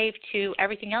a slave to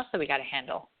everything else that we got to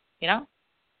handle,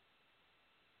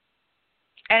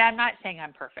 And I'm not saying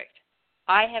I'm perfect.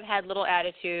 I have had little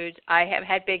attitudes. I have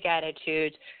had big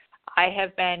attitudes. I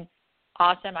have been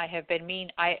awesome. I have been mean.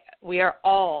 We are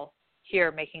all here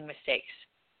making mistakes.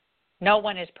 No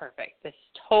one is perfect. This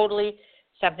is totally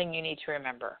something you need to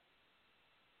remember.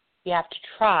 You have to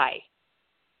try.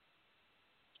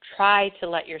 Try to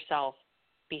let yourself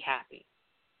be happy.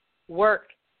 Work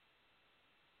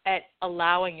at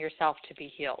allowing yourself to be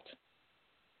healed.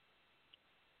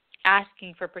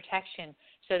 Asking for protection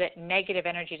so that negative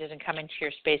energy doesn't come into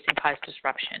your space and cause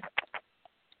disruption.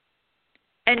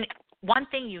 And one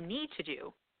thing you need to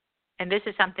do, and this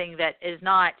is something that is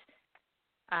not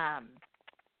a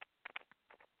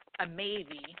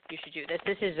maybe you should do this.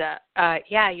 This is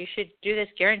you should do this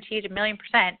guaranteed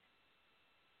 1,000,000%.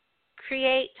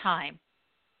 Create time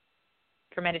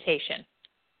for meditation.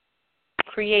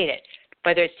 Create it.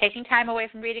 Whether it's taking time away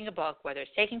from reading a book, whether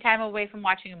it's taking time away from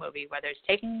watching a movie, whether it's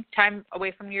taking time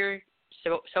away from your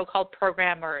so-called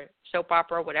program or soap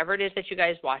opera, whatever it is that you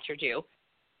guys watch or do,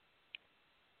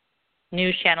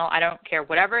 news channel, I don't care,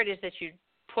 whatever it is that you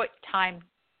put time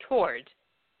towards,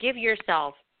 give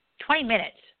yourself 20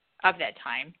 minutes of that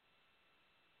time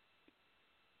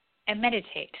and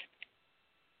meditate.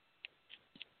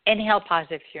 Inhale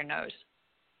positive through your nose.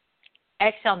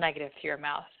 Exhale negative through your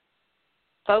mouth.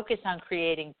 Focus on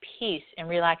creating peace and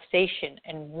relaxation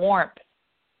and warmth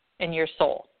in your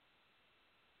soul.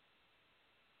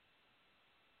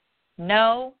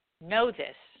 Know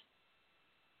this.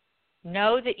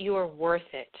 Know that you are worth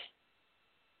it.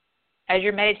 As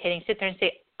you're meditating, sit there and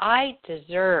say, I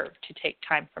deserve to take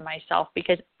time for myself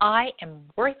because I am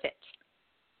worth it.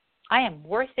 I am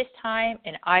worth this time,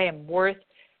 and I am worth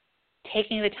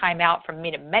taking the time out for me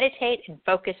to meditate and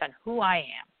focus on who I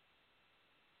am.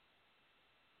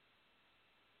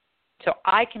 So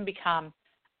I can become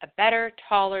a better,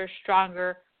 taller,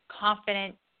 stronger,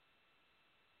 confident,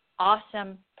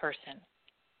 awesome person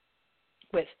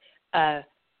with a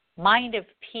mind of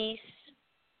peace,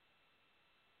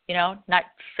 not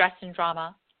stress and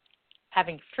drama,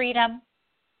 having freedom,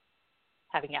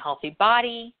 having a healthy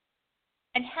body,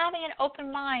 and having an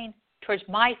open mind towards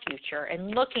my future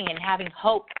and looking and having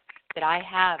hope that I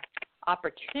have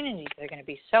opportunities that are going to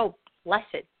be so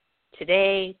blessed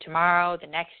today, tomorrow, the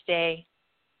next day.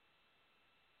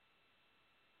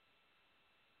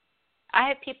 I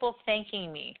have people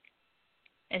thanking me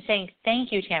and saying,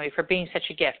 thank you, Tammy, for being such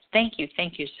a gift. Thank you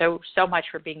so much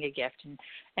for being a gift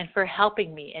and for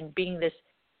helping me and being this,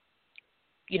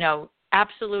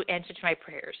 absolute answer to my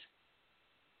prayers.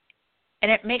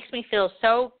 And it makes me feel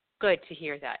so good to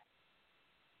hear that.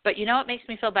 But what makes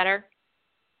me feel better?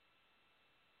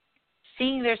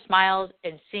 Seeing their smiles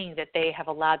and seeing that they have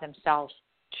allowed themselves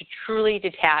to truly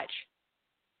detach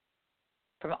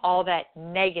from all that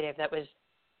negative that was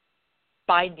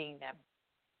binding them,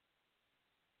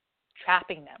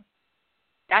 trapping them.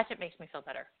 That's what makes me feel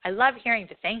better. I love hearing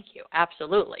the thank you,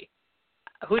 absolutely.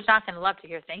 Who's not going to love to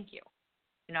hear thank you?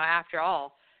 After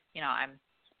all, I'm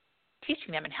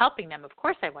teaching them and helping them. Of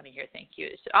course I want to hear thank you.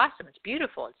 It's awesome. It's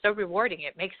beautiful. It's so rewarding.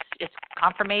 It's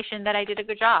confirmation that I did a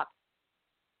good job.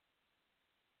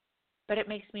 But it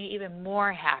makes me even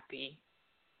more happy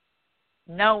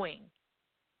knowing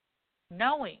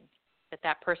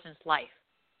that person's life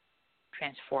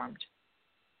transformed.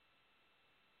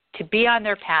 To be on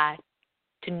their path,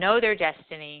 to know their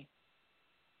destiny,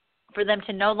 for them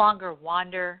to no longer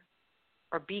wander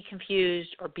or be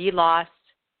confused or be lost.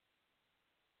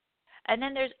 And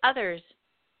then there's others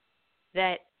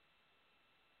that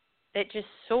just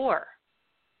soar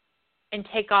and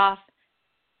take off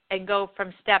and go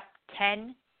from step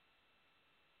 10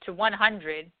 to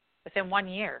 100 within 1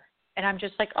 year. And I'm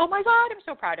just like, oh my God, I'm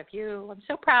so proud of you. I'm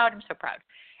so proud.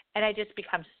 And I just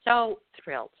become so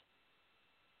thrilled.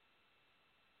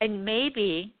 And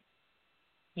maybe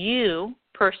you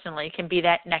personally can be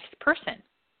that next person.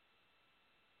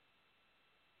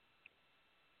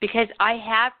 Because I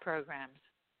have programs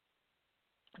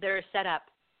that are set up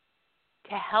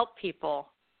to help people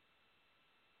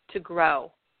to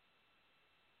grow,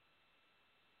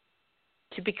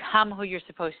 to become who you're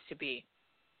supposed to be,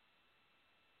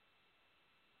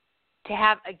 to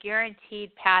have a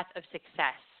guaranteed path of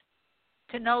success,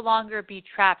 to no longer be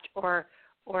trapped or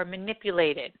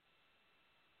manipulated,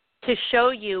 to show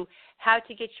you how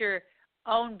to get your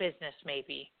own business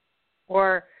maybe,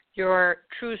 or your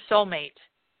true soulmate,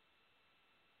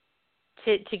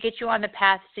 to get you on the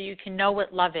path so you can know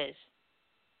what love is.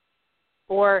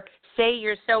 Or say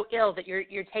you're so ill that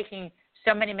you're taking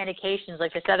so many medications,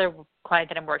 like this other client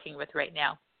that I'm working with right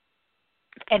now,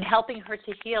 and helping her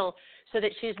to heal so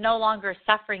that she's no longer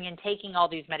suffering and taking all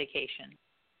these medications.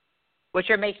 which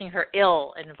are making her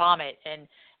ill and vomit and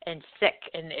sick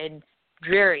and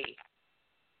dreary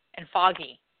and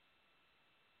foggy.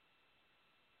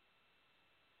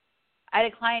 I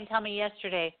had a client tell me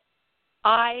yesterday,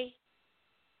 I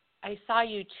saw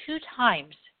you 2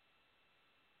 times,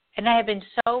 and I have been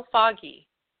so foggy,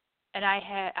 and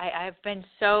I've been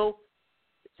so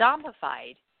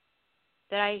zombified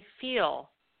that I feel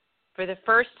for the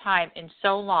first time in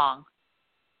so long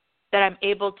that I'm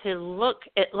able to look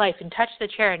at life and touch the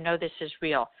chair and know this is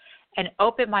real and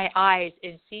open my eyes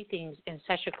and see things in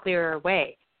such a clearer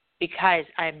way because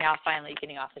I am now finally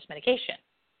getting off this medication.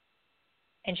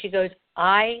 And she goes,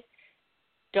 I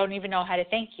don't even know how to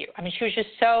thank you. I mean, she was just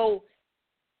so,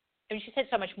 I mean, she said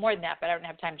so much more than that, but I don't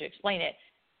have time to explain it.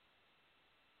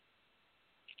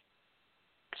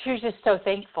 She was just so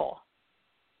thankful.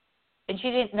 And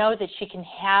she didn't know that she can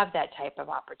have that type of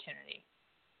opportunity.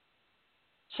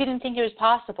 She didn't think it was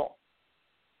possible.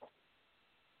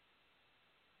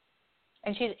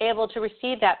 And she's able to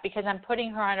receive that because I'm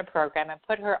putting her on a program and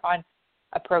put her on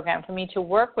a program for me to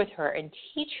work with her and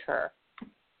teach her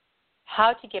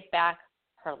how to get back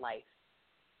her life.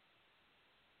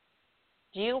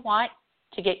 Do you want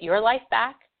to get your life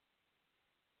back?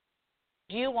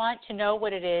 Do you want to know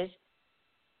what it is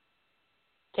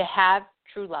to have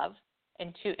true love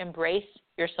and to embrace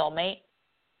your soulmate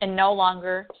and no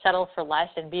longer settle for less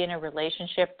and be in a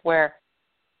relationship where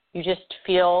you just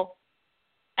feel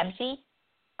empty?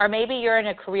 Or maybe you're in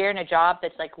a career and a job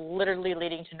that's like literally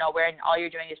leading to nowhere and all you're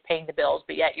doing is paying the bills,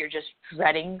 but yet you're just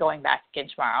dreading going back again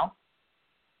tomorrow.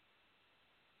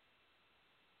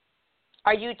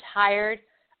 Are you tired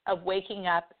of waking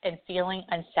up and feeling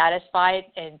unsatisfied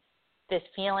and this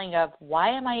feeling of, why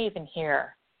am I even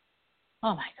here?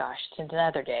 Oh my gosh, it's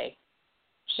another day.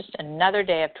 It's just another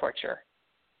day of torture.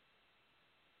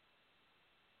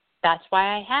 That's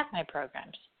why I have my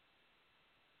programs.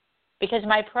 Because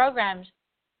my programs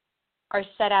are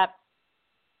set up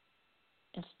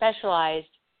and specialized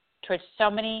towards so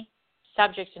many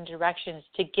subjects and directions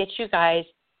to get you guys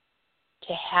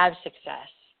to have success,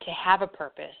 to have a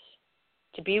purpose,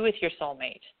 to be with your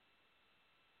soulmate,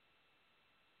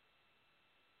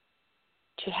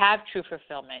 to have true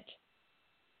fulfillment.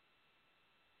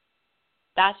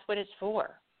 That's what it's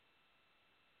for.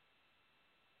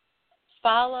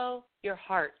 Follow your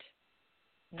heart,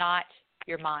 not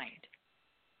your mind.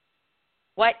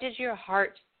 What does your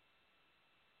heart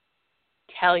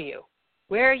tell you?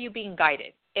 Where are you being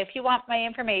guided? If you want my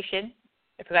information,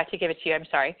 I forgot to give it to you, I'm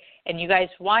sorry, and you guys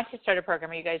want to start a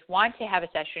program, or you guys want to have a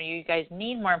session, or you guys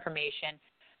need more information,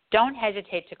 don't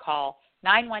hesitate to call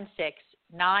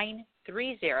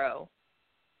 916-930-0781,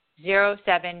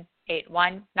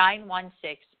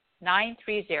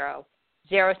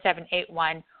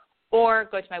 916-930-0781, or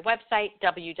go to my website,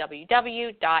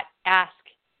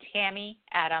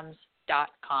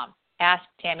 www.asktammyadams.com,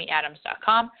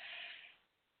 asktammyadams.com,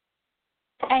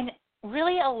 and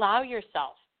really allow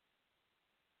yourself,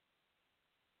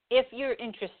 if you're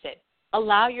interested,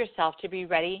 allow yourself to be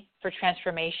ready for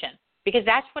transformation, because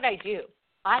that's what I do.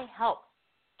 I help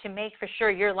to make for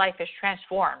sure your life is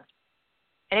transformed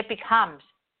and it becomes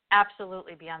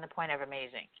absolutely beyond the point of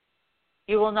amazing.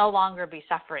 You will no longer be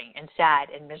suffering and sad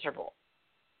and miserable.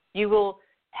 You will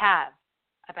have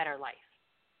a better life,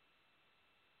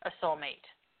 a soulmate,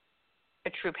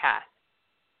 a true path.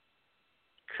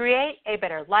 Create a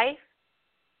better life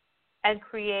and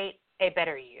create a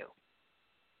better you.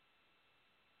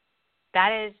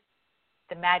 That is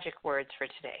the magic words for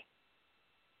today.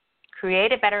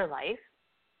 Create a better life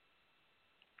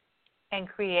and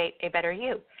create a better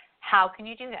you. How can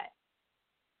you do that?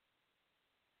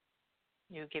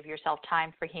 You give yourself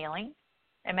time for healing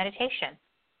and meditation.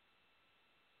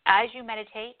 As you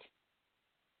meditate,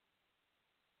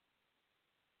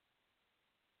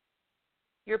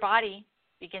 your body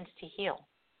begins to heal.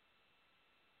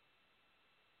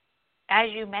 As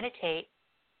you meditate,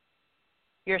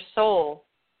 your soul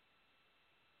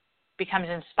becomes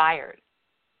inspired.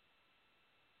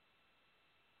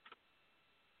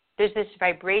 There's this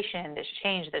vibration, this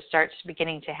change that starts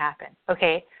beginning to happen.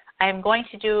 Okay, I am going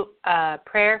to do a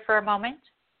prayer for a moment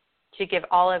to give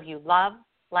all of you love,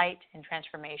 light, and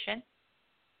transformation.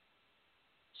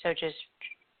 So just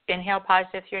inhale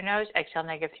positive through your nose, exhale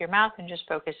negative through your mouth, and just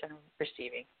focus on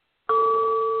receiving.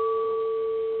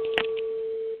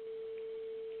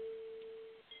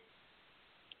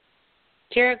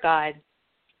 Dear God,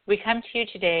 we come to you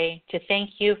today to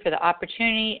thank you for the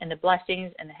opportunity and the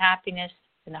blessings and the happiness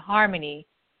and the harmony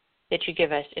that you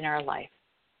give us in our life.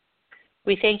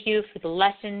 We thank you for the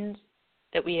lessons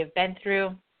that we have been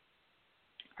through,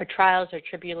 our trials, our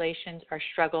tribulations, our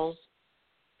struggles.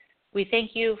 We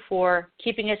thank you for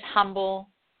keeping us humble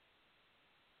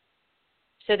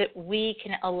so that we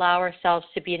can allow ourselves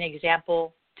to be an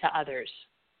example to others.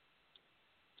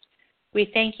 We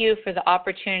thank you for the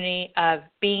opportunity of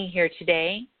being here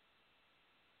today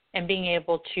and being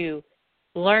able to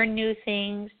learn new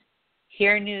things,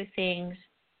 hear new things,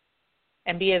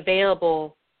 and be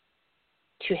available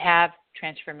to have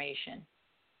transformation.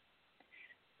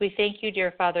 We thank you,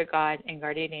 dear Father God and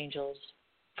guardian angels,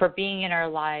 for being in our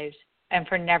lives and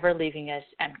for never leaving us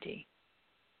empty,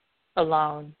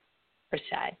 alone, or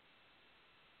sad.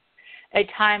 At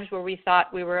times where we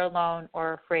thought we were alone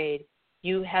or afraid,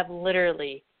 you have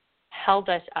literally held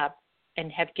us up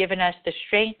and have given us the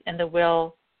strength and the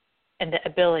will and the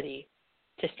ability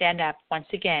to stand up once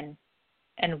again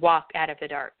and walk out of the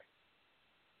dark.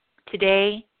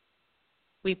 Today,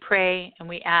 we pray and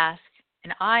we ask,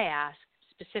 and I ask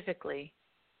specifically,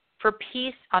 for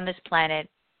peace on this planet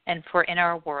and for in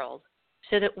our world,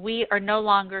 so that we are no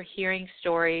longer hearing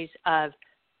stories of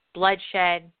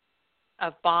bloodshed,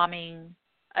 of bombing,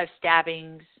 of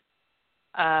stabbings,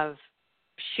 of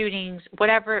shootings,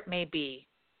 whatever it may be.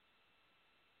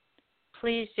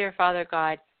 Please, dear Father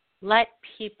God, let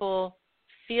people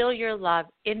feel your love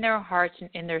in their hearts and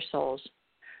in their souls.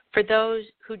 For those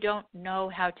who don't know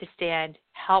how to stand,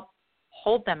 help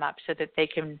hold them up so that they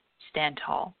can stand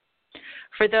tall.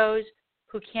 For those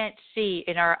who can't see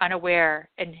and are unaware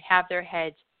and have their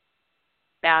heads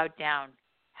bowed down,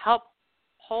 help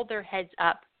hold their heads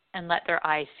up and let their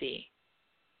eyes see.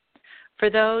 For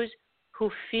those who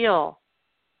feel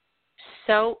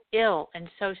so ill and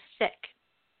so sick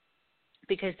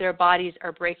because their bodies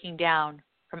are breaking down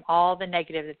from all the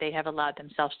negative that they have allowed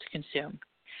themselves to consume,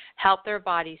 help their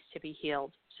bodies to be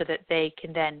healed so that they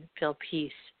can then feel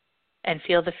peace and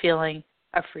feel the feeling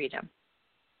of freedom.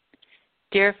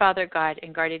 Dear Father God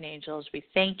and guardian angels, we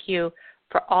thank you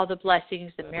for all the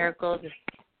blessings, the miracles,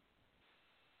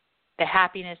 the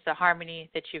happiness, the harmony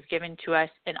that you've given to us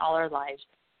in all our lives.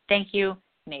 Thank you,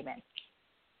 and amen.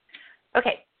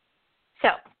 Okay, so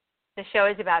the show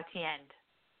is about to end.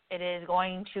 It is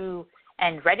going to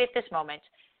end right at this moment.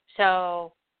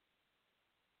 So,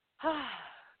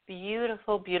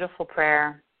 beautiful, beautiful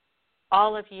prayer.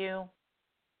 All of you,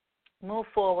 move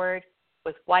forward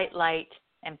with white light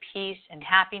and peace and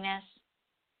happiness.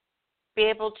 Be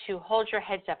able to hold your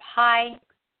heads up high.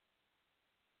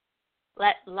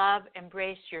 Let love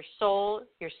embrace your soul,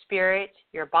 your spirit,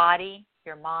 your body,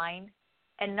 your mind,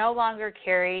 and no longer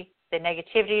carry the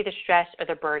negativity, the stress, or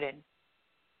the burden.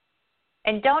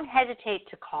 And don't hesitate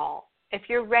to call. If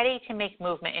you're ready to make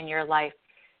movement in your life,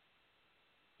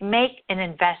 make an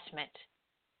investment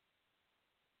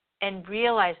and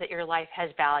realize that your life has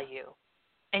value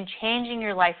and changing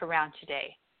your life around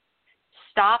today.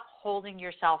 Stop holding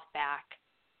yourself back.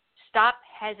 Stop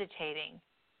hesitating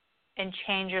and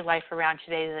change your life around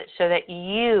today so that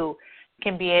you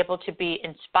can be able to be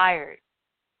inspired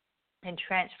and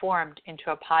transformed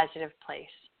into a positive place.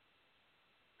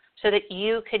 So that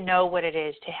you can know what it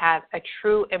is to have a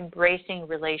true embracing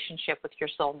relationship with your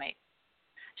soulmate.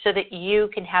 So that you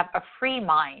can have a free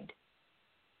mind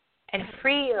and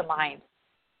free your mind.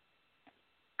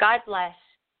 God bless.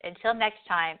 Until next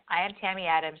time, I am Tammy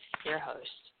Adams, your host.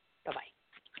 Bye-bye.